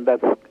lagoon, and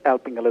that's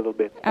helping a little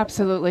bit.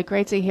 Absolutely.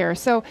 Great to hear.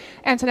 So,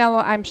 Antonello,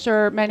 I'm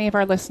sure many of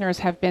our listeners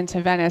have been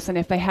to Venice, and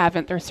if they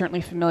haven't, they're certainly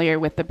familiar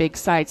with the big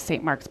sites,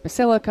 St. Mark's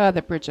Basilica,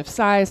 the Bridge of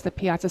Sighs, the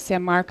Piazza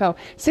San Marco.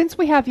 Since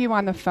we have you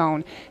on the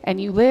phone, and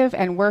you live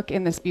and work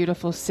in this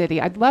beautiful city,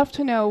 I'd love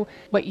to know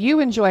what you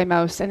enjoy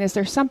most, and is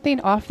there something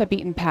off the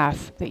beaten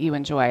path that you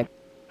enjoy?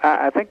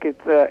 I think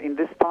it's in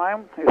this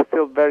time it's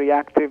still very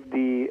active,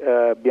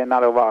 the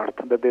Biennale of Art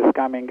that is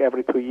coming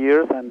every 2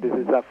 years, and this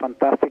is a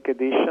fantastic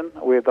edition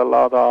with a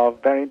lot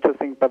of very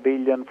interesting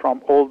pavilion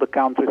from all the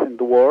countries in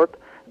the world.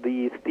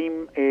 The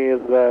theme is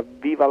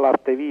Viva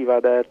l'arte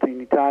viva, that in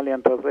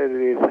Italian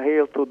translated is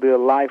Hail to the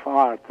Life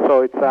Art.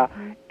 So it's a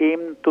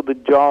hymn to the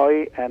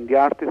joy, and the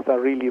artists are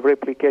really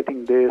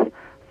replicating this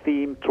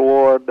theme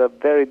toward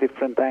very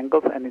different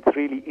angles, and it's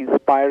really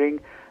inspiring.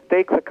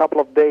 Takes a couple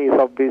of days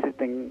of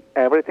visiting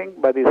everything,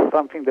 but it's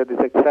something that is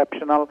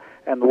exceptional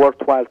and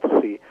worthwhile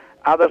to see.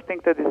 Other thing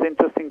that is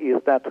interesting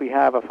is that we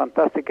have a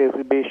fantastic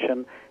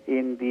exhibition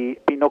in the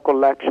Pinot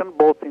collection,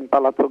 both in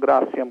Palazzo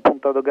Grassi and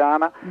Punta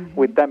Dogana,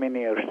 with Damien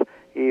Hirst.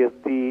 Is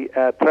the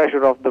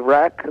Treasure of the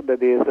Wreck,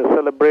 that is a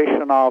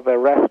celebration of a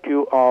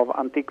rescue of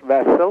antique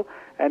vessel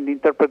and the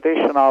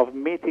interpretation of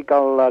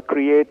mythical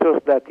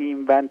creators that he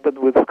invented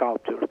with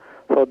sculptures.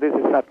 So this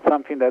is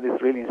something that is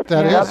really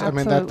inspiring. That is. I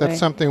mean, that's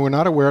something we're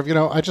not aware of. You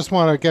know, I just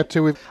want to get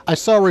to, I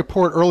saw a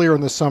report earlier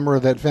in the summer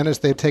that Venice,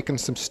 they'd taken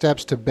some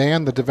steps to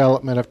ban the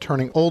development of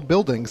turning old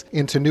buildings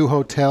into new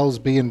hotels,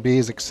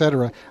 B&Bs,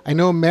 etc. I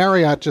know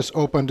Marriott just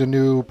opened a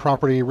new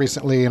property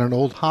recently in an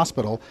old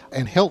hospital,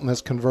 and Hilton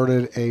has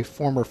converted a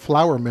former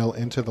flour mill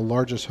into the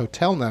largest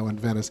hotel now in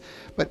Venice.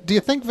 But do you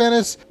think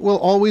Venice will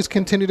always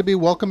continue to be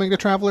welcoming to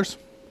travelers?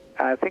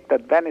 I think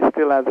that Venice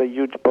still has a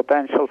huge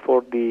potential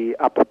for the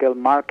upscale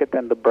market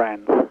and the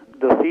brands.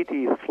 The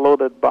city is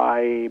flooded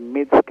by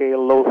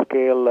mid-scale,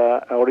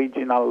 low-scale,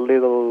 original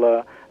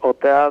little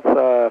hotels,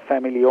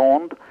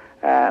 family-owned,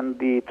 and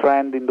the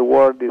trend in the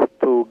world is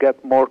to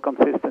get more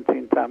consistency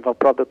in terms of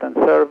product and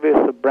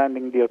service,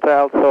 branding the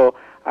hotel. So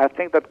I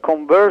think that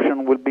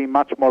conversion will be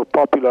much more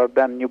popular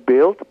than new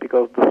build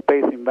because the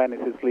space in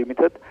Venice is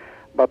limited.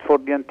 But for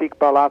the antique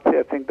palazzi,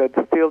 I think that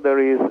still there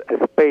is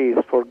a space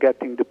for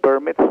getting the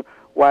permits,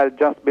 while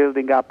just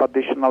building up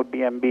additional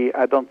B&B,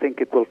 I don't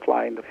think it will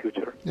fly in the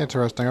future.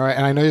 Interesting. All right.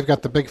 And I know you've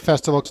got the big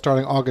festival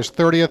starting August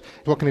 30th.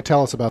 What can you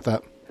tell us about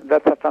that?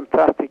 That's a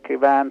fantastic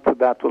event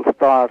that will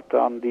start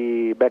on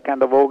the back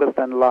end of August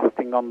and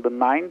lasting on the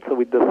 9th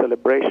with the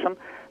celebration.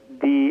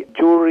 The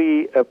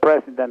jury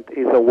president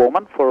is a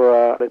woman,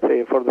 for let's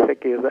say, for the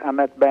sake is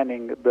Annette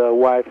Bening, the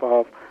wife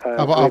of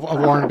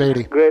Warren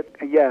Beatty.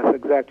 Yes,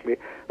 exactly.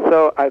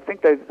 So I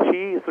think that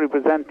she is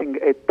representing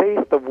a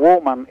taste of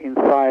woman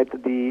inside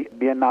the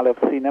Biennale of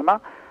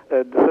Cinema.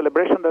 The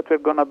celebration that we're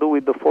going to do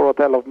with the 4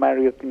 Hotel of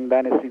Marriott in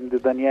Venice in the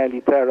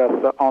Danieli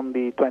Terrace on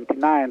the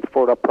 29th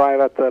for a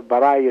private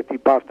variety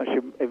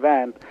partnership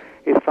event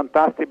is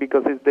fantastic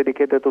because it's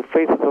dedicated to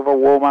Faces of a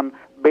Woman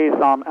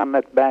based on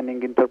Annette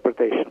Bening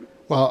interpretation.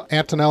 Well,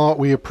 Antonello,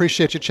 we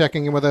appreciate you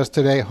checking in with us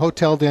today.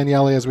 Hotel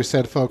Danieli, as we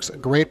said, folks,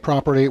 great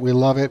property. We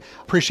love it.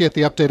 Appreciate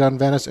the update on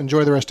Venice.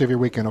 Enjoy the rest of your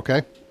weekend,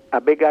 okay? A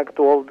big hug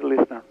to all the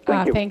listeners.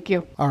 Thank you. Thank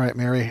you. All right,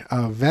 Mary.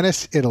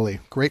 Venice, Italy.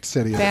 Great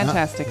city.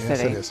 Fantastic Yes,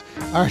 city. it is.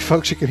 All right,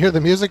 folks, you can hear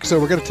the music, so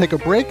we're going to take a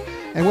break.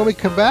 And when we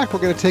come back, we're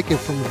going to take you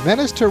from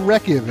Venice to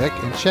Reykjavik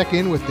and check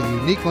in with the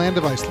unique land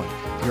of Iceland.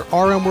 Your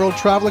RM World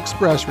Travel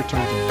Express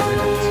returns in 3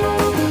 minutes.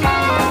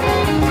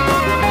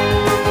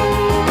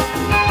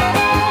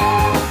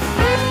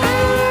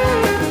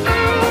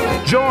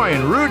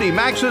 Join Rudy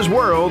Maxa's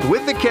World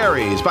with the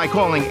Careys by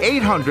calling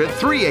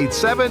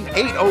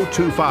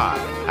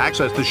 800-387-8025.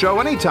 Access the show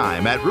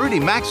anytime at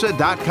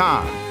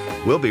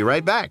rudymaxa.com. We'll be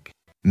right back.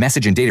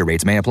 Message and data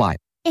rates may apply.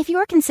 If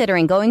you're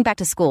considering going back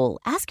to school,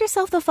 ask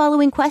yourself the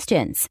following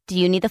questions. Do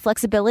you need the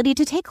flexibility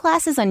to take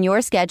classes on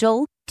your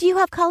schedule? Do you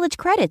have college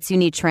credits you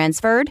need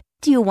transferred?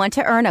 Do you want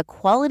to earn a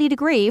quality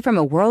degree from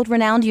a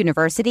world-renowned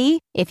university?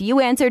 If you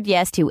answered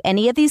yes to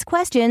any of these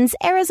questions,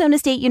 Arizona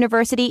State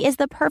University is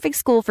the perfect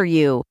school for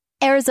you.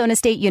 Arizona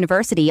State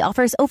University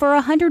offers over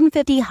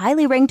 150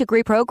 highly ranked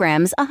degree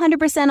programs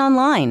 100%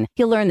 online.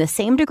 You'll learn the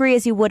same degree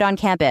as you would on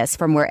campus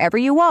from wherever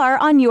you are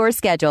on your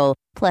schedule.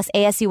 Plus,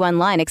 ASU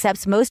Online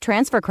accepts most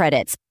transfer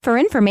credits. For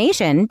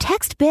information,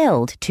 text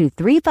BUILD to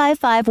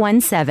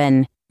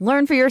 35517.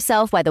 Learn for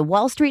yourself why the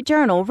Wall Street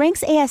Journal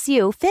ranks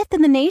ASU 5th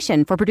in the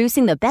nation for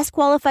producing the best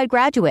qualified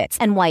graduates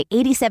and why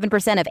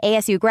 87% of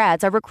ASU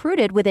grads are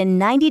recruited within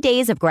 90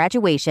 days of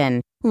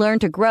graduation. Learn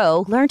to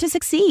grow, learn to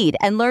succeed,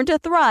 and learn to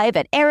thrive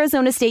at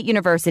Arizona State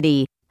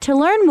University. To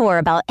learn more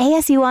about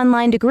ASU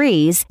Online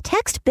degrees,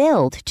 text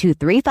BUILD to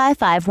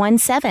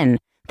 35517.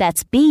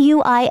 That's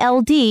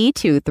BUILD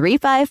to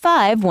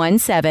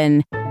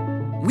 35517.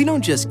 We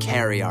don't just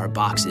carry our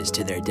boxes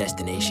to their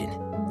destination.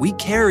 We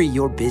carry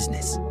your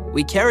business.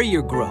 We carry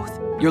your growth,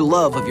 your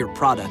love of your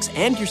products,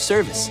 and your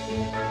service.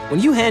 When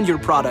you hand your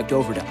product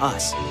over to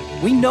us,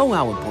 we know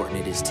how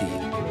important it is to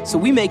you, so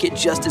we make it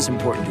just as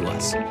important to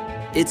us.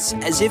 It's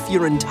as if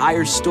your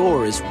entire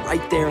store is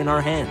right there in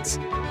our hands.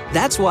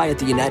 That's why at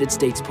the United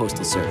States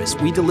Postal Service,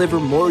 we deliver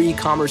more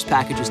e-commerce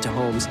packages to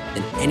homes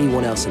than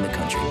anyone else in the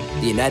country.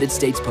 The United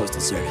States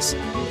Postal Service.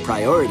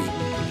 Priority,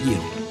 you.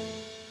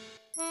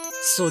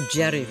 So,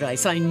 Jerry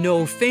Rice, I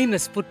know,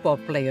 famous football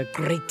player,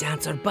 great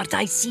dancer, but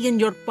I see in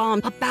your palm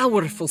a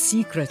powerful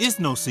secret. It's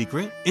no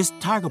secret. It's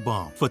Tiger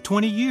Balm. For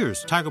 20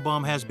 years, Tiger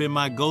Balm has been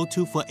my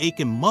go-to for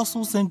aching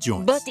muscles and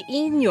joints. But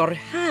in your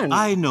hand...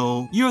 I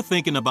know. You're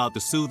thinking about the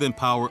soothing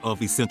power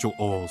of essential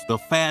oils, the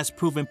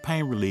fast-proven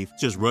pain relief.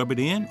 Just rub it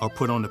in or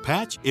put on the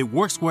patch. It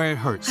works where it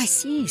hurts. I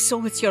see.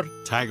 So it's your...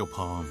 Tiger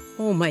Balm.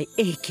 Oh, my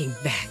aching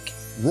back.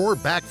 Roar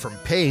back from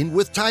pain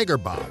with Tiger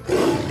Balm.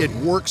 It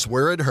works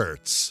where it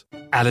hurts.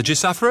 Allergy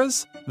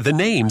sufferers? The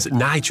name's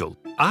Nigel.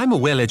 I'm a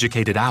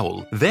well-educated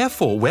owl,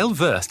 therefore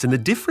well-versed in the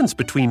difference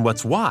between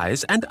what's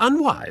wise and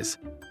unwise.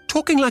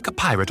 Talking like a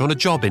pirate on a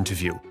job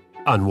interview.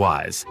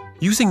 Unwise.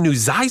 Using new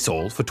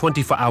Zysol for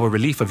 24-hour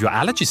relief of your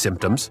allergy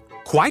symptoms.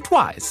 Quite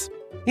wise.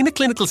 In a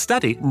clinical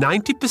study,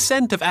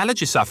 90% of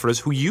allergy sufferers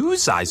who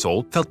use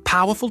Zysol felt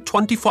powerful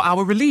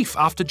 24-hour relief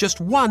after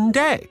just 1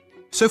 day.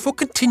 So for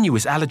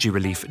continuous allergy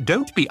relief,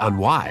 don't be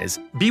unwise.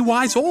 Be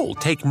wise all.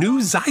 Take new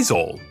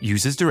Zysol.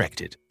 Use as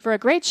directed. For a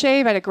great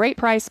shave at a great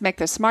price, make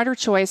the smarter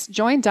choice.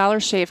 Join Dollar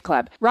Shave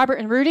Club. Robert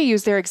and Rudy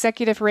use their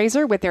executive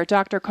razor with their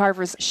Dr.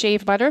 Carver's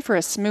shave butter for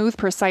a smooth,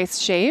 precise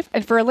shave.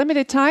 And for a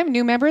limited time,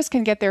 new members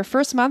can get their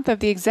first month of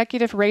the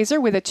executive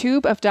razor with a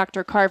tube of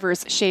Dr.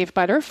 Carver's shave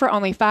butter for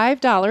only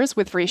 $5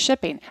 with free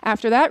shipping.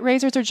 After that,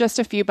 razors are just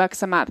a few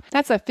bucks a month.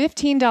 That's a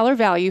 $15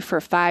 value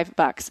for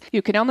 $5.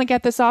 You can only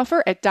get this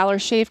offer at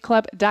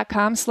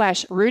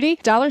dollarshaveclub.com/Rudy,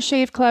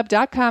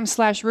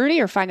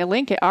 dollarshaveclub.com/Rudy, or find a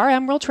link at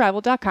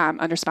rmworldtravel.com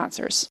under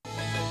sponsors.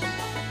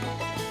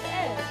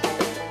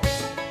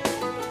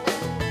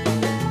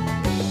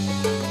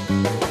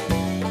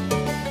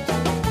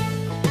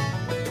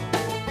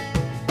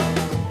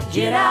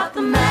 Get out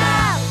the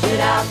map,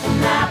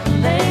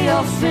 and lay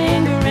your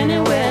finger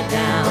anywhere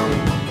down.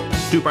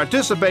 To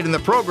participate in the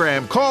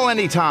program, call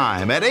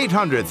anytime at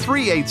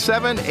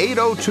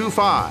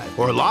 800-387-8025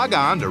 or log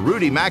on to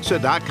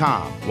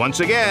rudymaxa.com.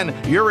 Once again,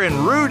 you're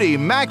in Rudy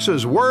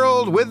Maxa's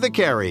World with the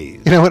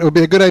Careys. You know what? It would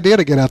be a good idea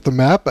to get out the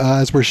map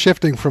as we're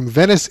shifting from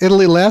Venice,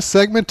 Italy last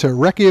segment to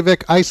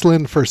Reykjavik,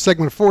 Iceland for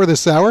segment 4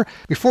 this hour.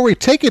 Before we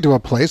take you to a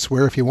place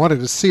where if you wanted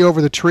to see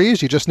over the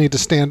trees, you just need to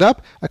stand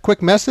up, a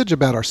quick message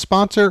about our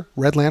sponsor,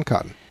 Redland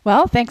Cotton.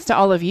 Well, thanks to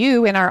all of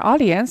you in our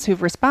audience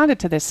who've responded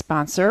to this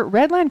sponsor,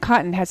 Redland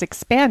Cotton has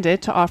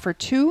expanded to offer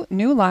 2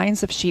 new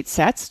lines of sheet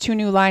sets, 2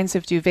 new lines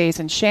of duvets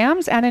and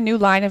shams, and a new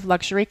line of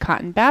luxury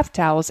cotton bath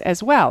towels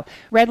as well.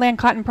 Redland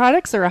Cotton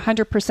products are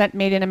 100%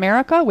 made in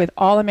America with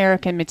all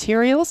American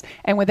materials,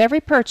 and with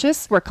every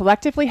purchase, we're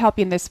collectively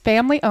helping this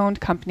family-owned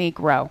company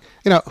grow.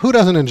 You know, who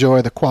doesn't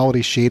enjoy the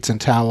quality sheets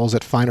and towels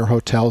at finer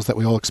hotels that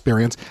we all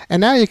experience?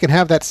 And now you can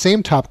have that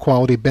same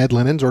top-quality bed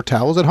linens or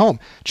towels at home.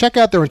 Check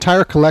out their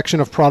entire collection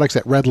of products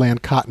at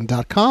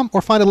redlandcotton.com or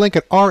find a link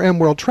at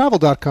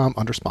rmworldtravel.com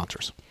under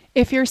sponsors.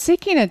 If you're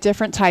seeking a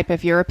different type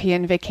of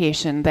European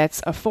vacation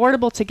that's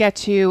affordable to get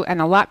to and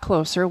a lot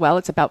closer, well,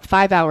 it's about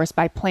 5 hours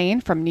by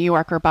plane from New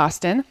York or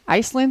Boston,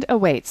 Iceland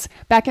awaits.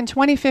 Back in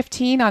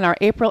 2015, on our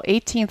April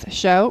 18th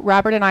show,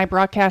 Robert and I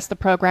broadcast the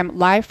program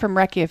live from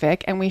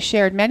Reykjavik, and we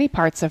shared many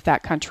parts of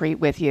that country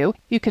with you.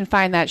 You can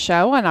find that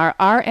show on our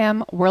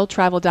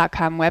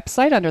rmworldtravel.com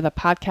website under the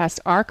podcast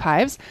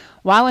archives.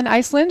 While in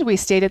Iceland, we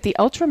stayed at the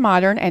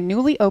ultra-modern and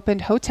newly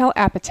opened Hotel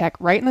Apotek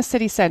right in the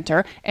city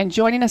center. And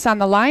joining us on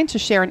the line to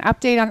share an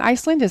update on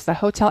Iceland is the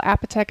Hotel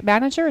Apotek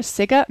manager,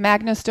 Sigga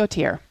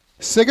Magnusdóttir.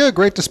 Sigga,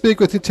 great to speak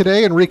with you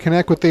today and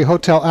reconnect with the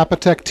Hotel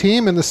Apotek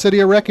team in the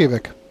city of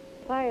Reykjavik.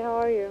 Hi, how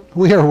are you?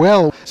 We are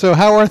well. So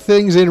how are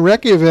things in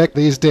Reykjavik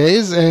these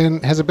days?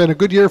 And has it been a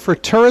good year for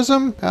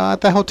tourism at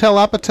the Hotel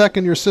Apotek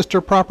and your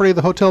sister property,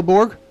 the Hotel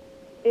Borg?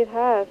 It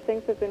has.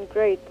 Things have been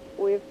great.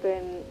 We've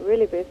been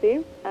really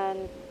busy,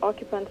 and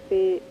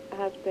occupancy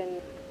has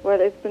been, well,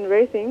 it's been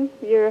raising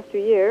year after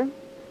year,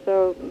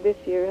 so this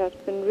year has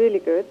been really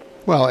good.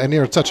 Well, and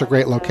you're at such a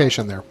great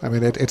location there. I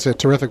mean, it's a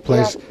terrific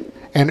place,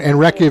 and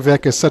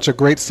Reykjavik is such a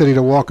great city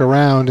to walk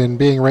around, and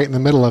being right in the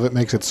middle of it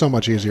makes it so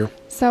much easier.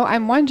 So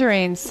I'm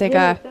wondering,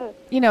 Sigga,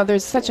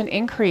 there's such an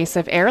increase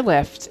of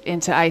airlift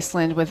into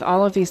Iceland with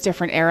all of these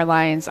different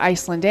airlines,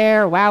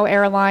 Icelandair, WOW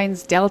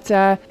Airlines,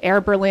 Delta, Air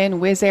Berlin,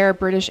 Wizz Air,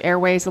 British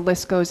Airways, the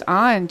list goes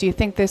on. Do you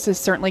think this is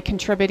certainly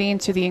contributing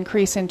to the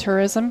increase in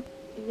tourism?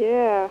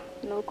 Yeah,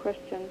 no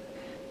question.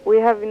 We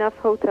have enough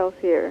hotels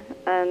here,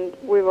 and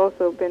we've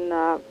also been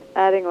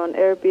adding on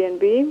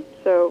Airbnb,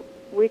 so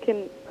we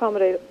can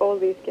accommodate all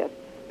these guests.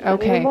 Okay.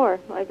 And even more,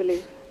 I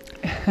believe.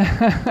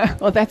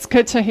 Well, that's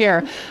good to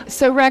hear.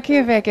 So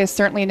Reykjavik is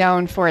certainly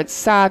known for its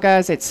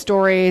sagas, its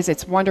stories,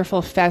 its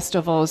wonderful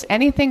festivals.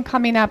 Anything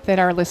coming up that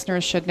our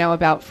listeners should know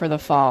about for the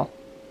fall?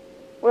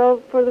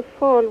 Well, for the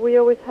fall, we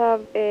always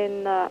have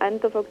in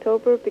end of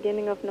October,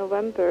 beginning of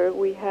November,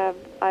 we have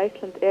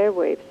Iceland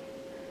Airwaves,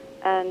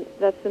 and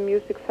that's a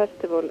music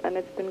festival, and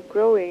it's been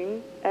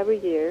growing every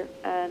year,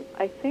 and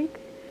I think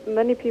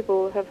many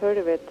people have heard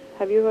of it.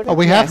 Have you heard of it? Oh,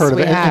 we have heard of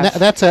it, and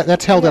that's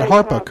held at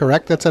Harpa,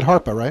 correct? That's at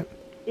Harpa, right?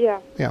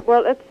 Yeah.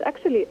 Well, it's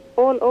actually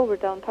all over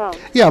downtown.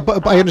 Yeah,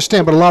 but I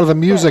understand, but a lot of the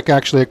music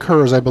actually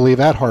occurs, I believe,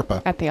 at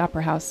Harpa. At the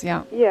Opera House,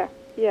 yeah. Yeah.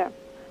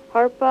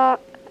 Harpa,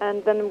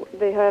 and then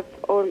they have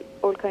all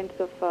kinds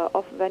of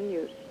off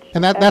venues.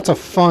 And that's a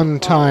fun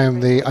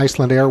time, the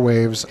Iceland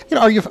Airwaves.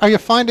 Are you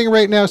finding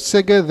right now,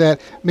 Sigga, that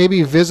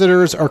maybe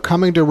visitors are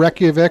coming to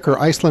Reykjavik or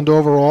Iceland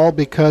overall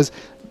because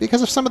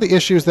of some of the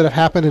issues that have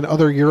happened in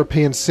other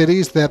European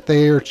cities, that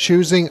they are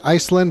choosing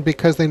Iceland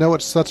because they know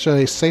it's such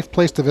a safe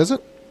place to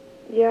visit?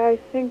 Yeah, I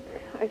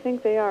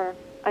think they are.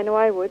 I know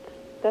I would,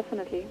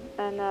 definitely.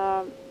 And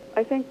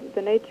I think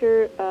the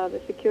nature,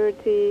 the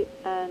security,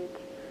 and,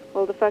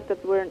 well, the fact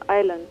that we're an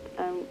island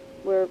and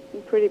we're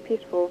pretty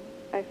peaceful,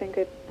 I think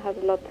it has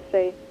a lot to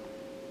say.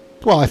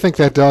 Well, I think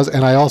that does,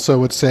 and I also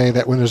would say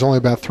that when there's only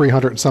about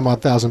 300 and some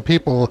odd thousand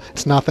people,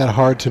 it's not that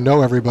hard to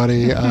know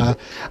everybody.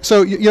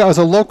 So, as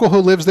a local who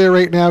lives there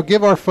right now,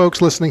 give our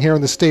folks listening here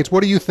in the States,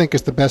 what do you think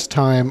is the best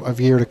time of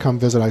year to come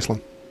visit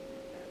Iceland?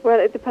 Well,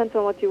 it depends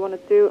on what you want to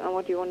do and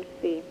what you want to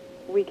see.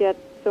 We get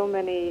so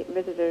many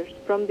visitors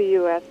from the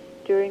U.S.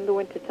 during the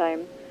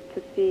wintertime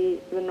to see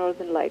the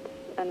Northern Lights,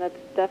 and that's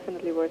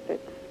definitely worth it.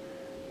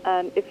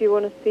 And if you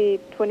want to see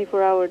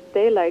 24-hour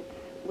daylights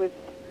with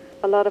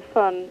a lot of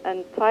fun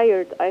and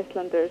tired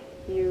Icelanders,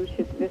 you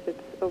should visit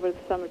over the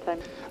summertime.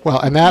 Well,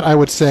 and that I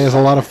would say is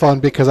a lot of fun,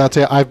 because I'll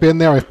tell you, I've been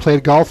there. I've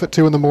played golf at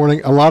 2 in the morning.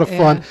 A lot of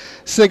fun.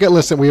 Sigga,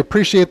 listen, we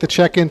appreciate the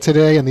check-in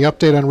today and the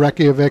update on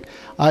Reykjavik.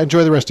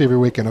 Enjoy the rest of your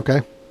weekend,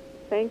 okay?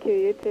 Thank you.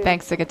 You too.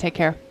 Thanks, Sigga. Take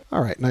care.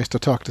 All right, nice to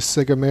talk to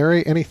Sigga.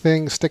 Mary,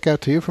 anything stick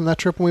out to you from that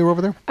trip when we were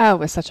over there? Oh, it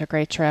was such a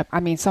great trip. I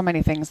mean, so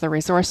many things. The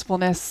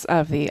resourcefulness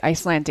of the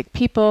Icelandic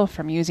people,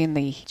 from using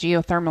the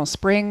geothermal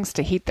springs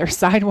to heat their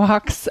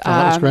sidewalks.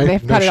 That was great.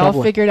 They've got it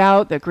all figured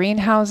out. The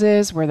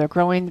greenhouses where they're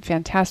growing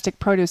fantastic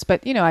produce.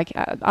 But,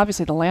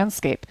 obviously the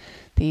landscape,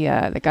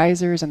 the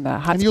geysers and the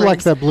hot springs. And you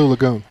liked that Blue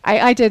Lagoon.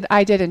 I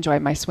did enjoy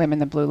my swim in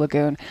the Blue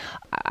Lagoon.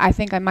 I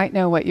think I might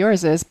know what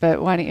yours is,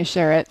 but why don't you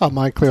share it? Oh,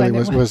 mine clearly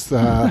was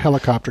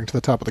helicoptering to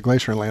the top of the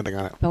glacier and landing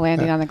on it. The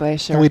landing on the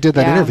glacier. And we did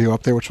that interview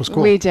up there, which was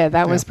cool. We did.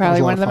 That was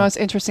probably one of the most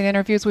interesting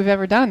interviews we've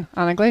ever done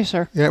on a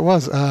glacier. Yeah, it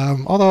was.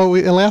 Although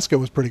Alaska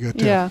was pretty good,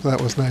 too. Yeah. So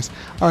that was nice.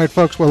 All right,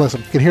 folks. Well,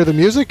 listen, you can hear the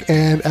music.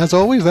 And as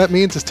always, that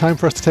means it's time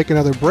for us to take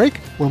another break.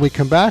 When we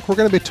come back, we're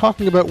going to be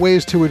talking about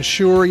ways to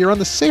ensure you're on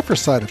the safer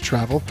side of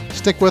travel.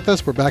 Stick with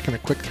us. We're back in a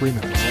quick 3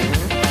 minutes.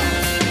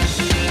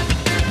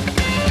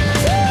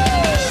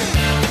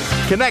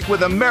 Connect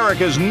with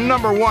America's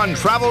 #1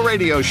 travel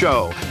radio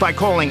show by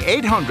calling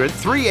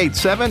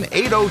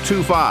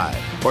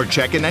 800-387-8025 or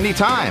check in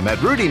anytime at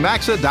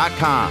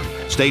rudymaxa.com.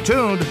 Stay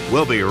tuned.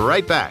 We'll be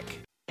right back.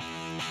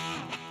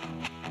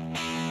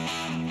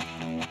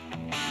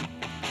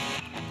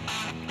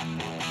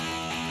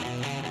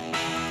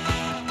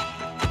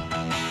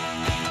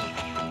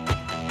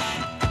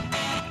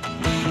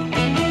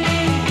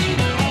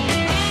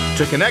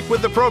 To connect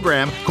with the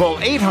program, call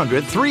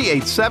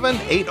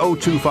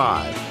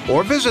 800-387-8025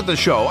 or visit the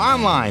show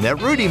online at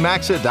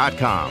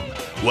rudymaxa.com.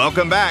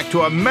 Welcome back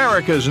to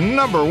America's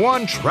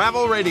 #1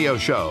 travel radio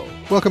show.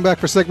 Welcome back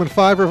for segment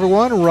 5,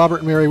 everyone. Robert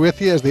and Mary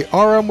with you as the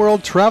RM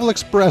World Travel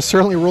Express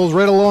certainly rolls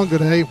right along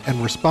today,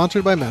 and we're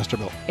sponsored by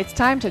Masterbuilt. It's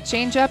time to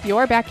change up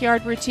your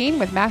backyard routine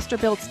with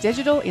Masterbuilt's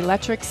digital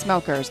electric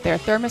smokers. Their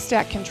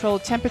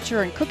thermostat-controlled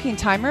temperature and cooking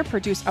timer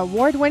produce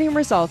award-winning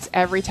results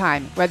every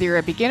time. Whether you're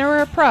a beginner or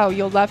a pro,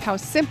 you'll love how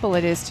simple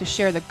it is to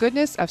share the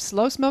goodness of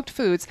slow-smoked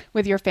foods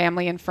with your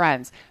family and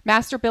friends.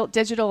 Masterbuilt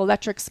digital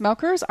electric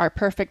smokers are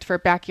perfect for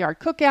backyard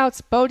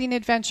cookouts, boating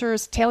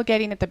adventures,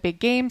 tailgating at the big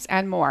games,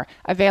 and more.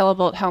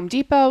 Available at Home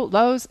Depot,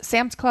 Lowe's,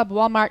 Sam's Club,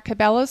 Walmart,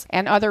 Cabela's,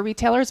 and other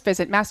retailers.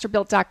 Visit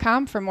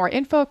masterbuilt.com for more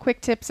info,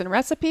 quick tips, and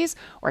recipes,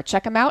 or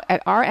check them out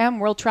at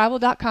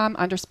rmworldtravel.com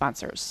under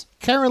sponsors.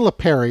 Karen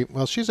LaPerry,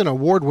 well, she's an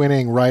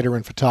award-winning writer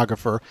and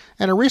photographer,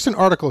 and a recent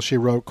article she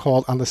wrote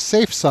called On the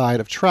Safe Side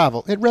of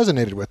Travel, it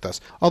resonated with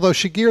us. Although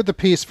she geared the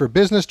piece for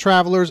business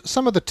travelers,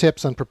 some of the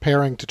tips on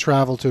preparing to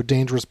travel to a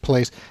dangerous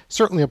place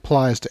certainly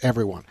applies to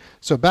everyone.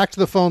 So back to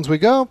the phones we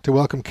go to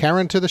welcome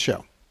Karen to the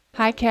show.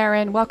 Hi,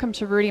 Karen. Welcome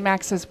to Rudy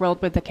Maxa's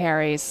World with the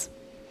Carries.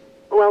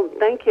 Well,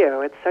 thank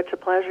you. It's such a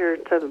pleasure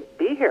to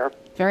be here.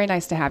 Very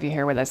nice to have you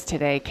here with us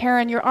today.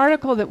 Karen, your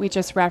article that we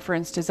just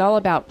referenced is all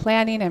about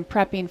planning and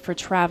prepping for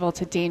travel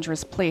to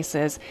dangerous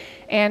places.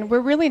 And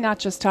we're really not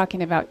just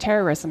talking about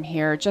terrorism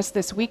here. Just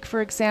this week,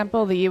 for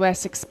example, the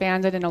U.S.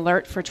 expanded an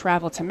alert for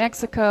travel to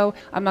Mexico.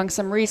 Among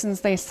some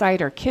reasons they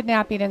cite are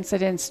kidnapping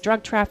incidents,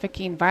 drug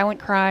trafficking, violent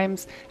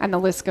crimes, and the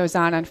list goes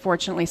on,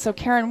 unfortunately. So,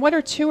 Karen, what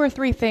are 2 or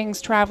 3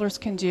 things travelers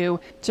can do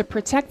to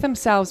protect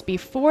themselves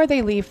before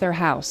they leave their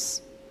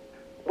house?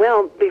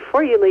 Well,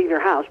 before you leave your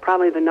house,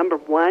 probably the number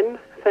one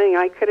thing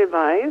I could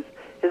advise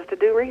is to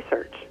do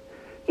research.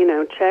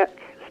 Check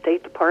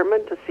State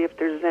Department to see if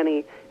there's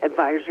any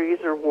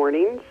advisories or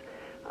warnings.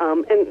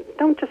 And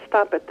don't just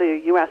stop at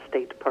the U.S.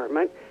 State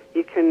Department.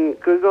 You can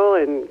Google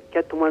and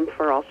get the one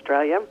for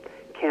Australia,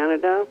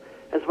 Canada,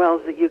 as well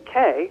as the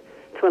U.K.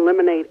 to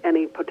eliminate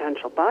any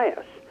potential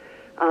bias.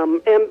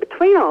 And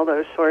between all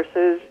those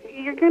sources,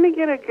 you're going to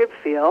get a good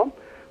feel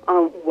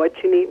on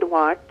what you need to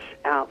watch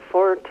out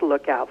for, to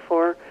look out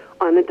for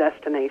on the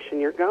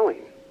destination you're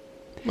going.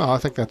 Well, I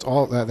think that's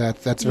all.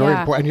 That's very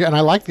important, and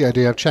I like the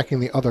idea of checking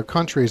the other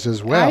countries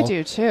as well. I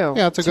do too.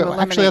 Yeah, it's a good.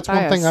 Actually, that's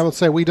bias. one thing I would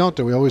say we don't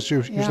do. We always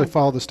usually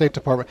follow the State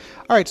Department.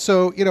 All right,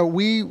 so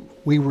we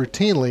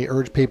routinely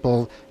urge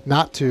people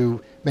not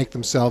to make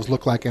themselves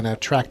look like an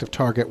attractive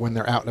target when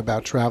they're out and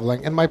about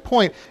traveling. And my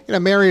point,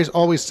 Mary is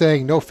always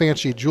saying no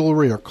fancy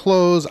jewelry or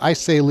clothes. I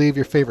say leave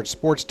your favorite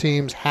sports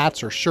teams,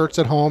 hats or shirts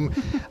at home.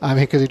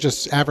 Because you're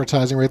just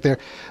advertising right there.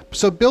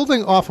 So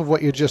building off of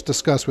what you just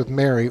discussed with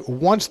Mary,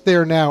 once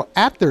they're now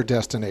at their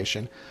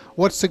destination,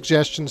 what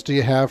suggestions do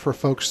you have for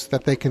folks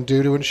that they can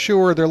do to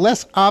ensure they're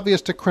less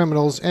obvious to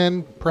criminals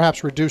and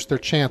perhaps reduce their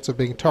chance of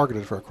being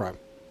targeted for a crime?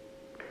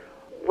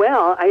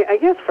 Well, I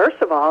guess first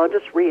of all, I'll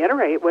just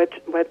reiterate what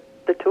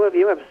the two of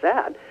you have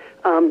said.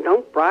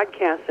 Don't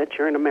broadcast that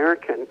you're an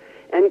American.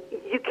 And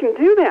you can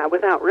do that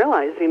without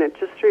realizing it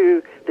just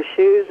through the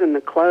shoes and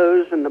the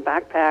clothes and the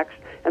backpacks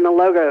and the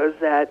logos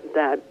that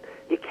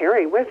you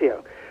carry with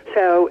you.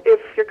 So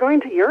if you're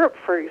going to Europe,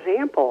 for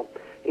example,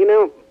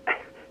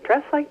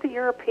 dress like the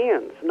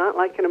Europeans, not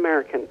like an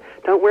American.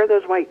 Don't wear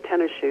those white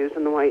tennis shoes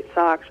and the white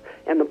socks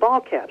and the ball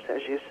caps,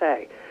 as you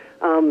say.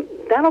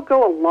 That'll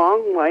go a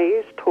long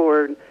ways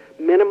toward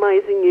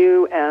minimizing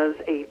you as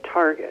a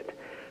target.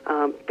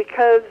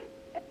 Because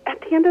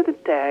at the end of the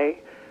day,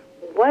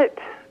 what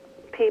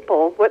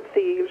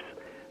thieves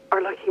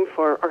are looking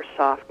for are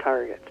soft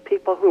targets,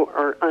 people who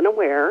are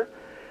unaware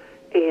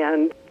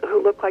and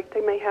who look like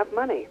they may have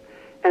money.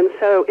 And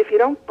so if you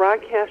don't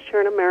broadcast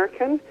you're an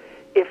American,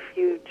 if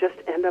you just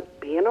end up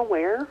being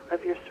aware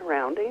of your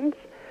surroundings,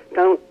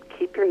 don't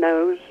keep your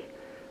nose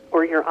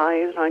or your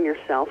eyes on your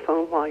cell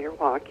phone while you're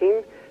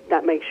walking,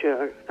 that makes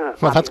you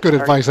well, that's good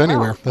advice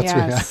anywhere.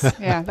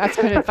 That's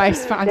good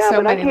advice on so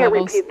but many I can't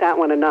levels. repeat that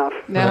one enough.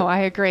 No, I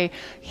agree.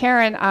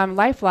 Karen,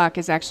 LifeLock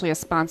is actually a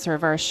sponsor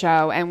of our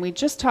show, and we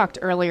just talked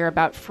earlier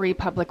about free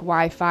public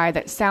Wi-Fi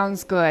that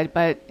sounds good,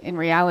 but in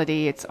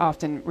reality, it's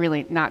often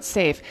really not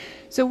safe.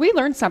 So we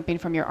learned something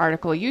from your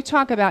article. You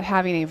talk about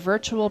having a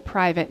virtual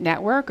private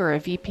network or a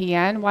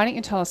VPN. Why don't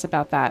you tell us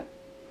about that?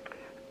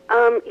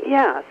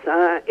 Yes,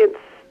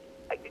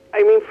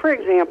 for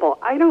example,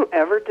 I don't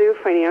ever do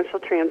financial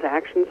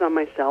transactions on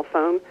my cell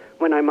phone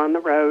when I'm on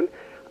the road,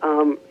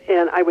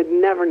 and I would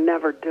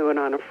never do it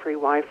on a free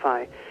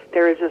Wi-Fi.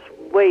 There is just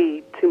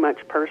way too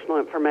much personal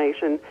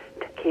information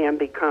that can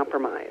be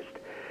compromised.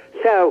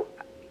 So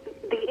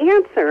the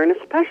answer, and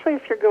especially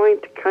if you're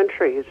going to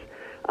countries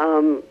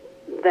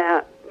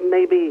that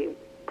maybe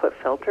put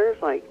filters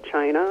like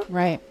China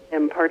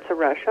and parts of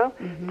Russia,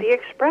 the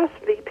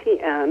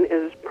ExpressVPN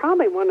is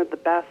probably one of the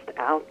best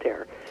out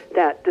there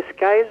that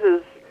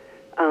disguises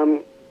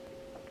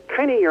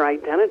kind of your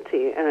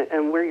identity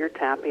and where you're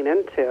tapping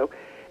into.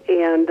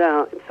 And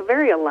it's a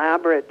very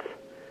elaborate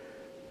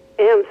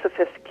and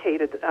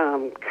sophisticated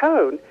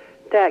code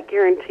that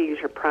guarantees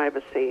your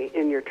privacy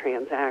in your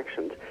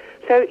transactions.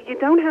 So you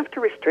don't have to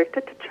restrict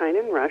it to China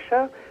and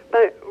Russia,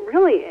 but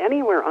really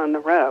anywhere on the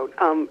road.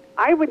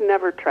 I would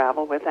never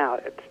travel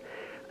without it.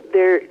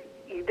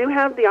 You do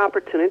have the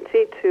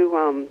opportunity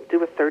to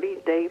do a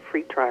 30-day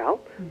free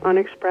trial on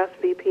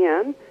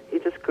ExpressVPN. You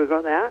just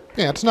Google that.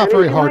 Yeah, it's not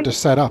very hard to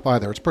set up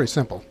either. It's pretty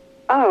simple.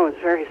 Oh, it's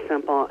very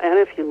simple. And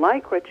if you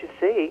like what you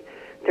see,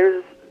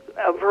 there's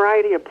a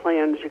variety of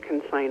plans you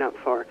can sign up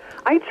for.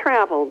 I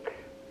travel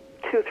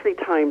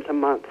 2-3 times a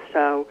month,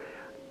 so,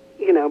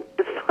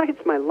 besides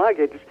my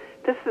luggage,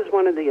 this is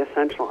one of the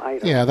essential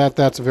items. Yeah,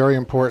 that's very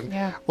important.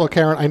 Yeah. Well,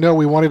 Karen, I know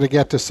we wanted to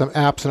get to some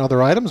apps and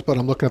other items, but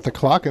I'm looking at the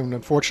clock, and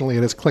unfortunately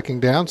it is clicking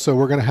down, so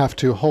we're going to have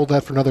to hold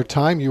that for another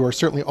time. You are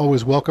certainly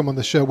always welcome on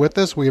the show with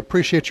us. We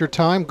appreciate your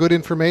time, good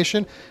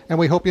information, and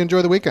we hope you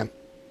enjoy the weekend.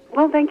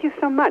 Well, thank you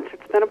so much.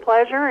 It's been a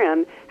pleasure,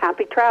 and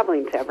happy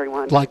traveling to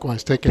everyone.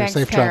 Likewise. Take care. Thanks,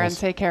 Safe Karen. travels.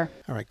 Take care.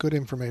 All right, good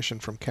information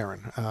from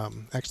Karen.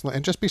 Excellent.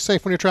 And just be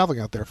safe when you're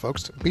traveling out there,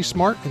 folks. Be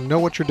smart and know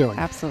what you're doing.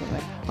 Absolutely.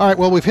 All right,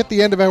 well, we've hit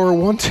the end of hour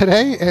 1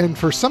 today, and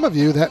for some of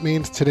you, that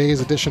means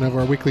today's edition of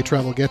our weekly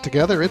travel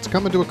get-together, it's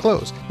coming to a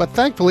close. But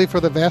thankfully,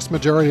 for the vast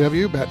majority of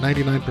you, about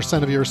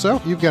 99% of you or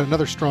so, you've got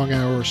another strong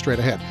hour straight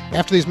ahead.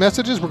 After these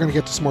messages, we're going to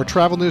get to some more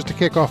travel news to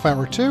kick off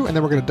hour 2, and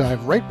then we're going to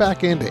dive right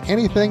back into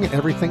anything and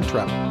everything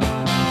travel.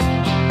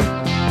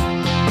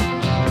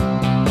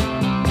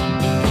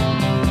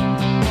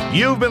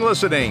 You've been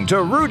listening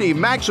to Rudy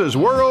Maxa's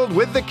World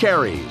with the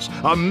Carries,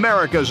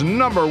 America's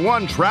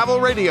 #1 travel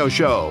radio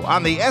show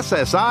on the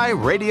SSI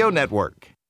Radio Network.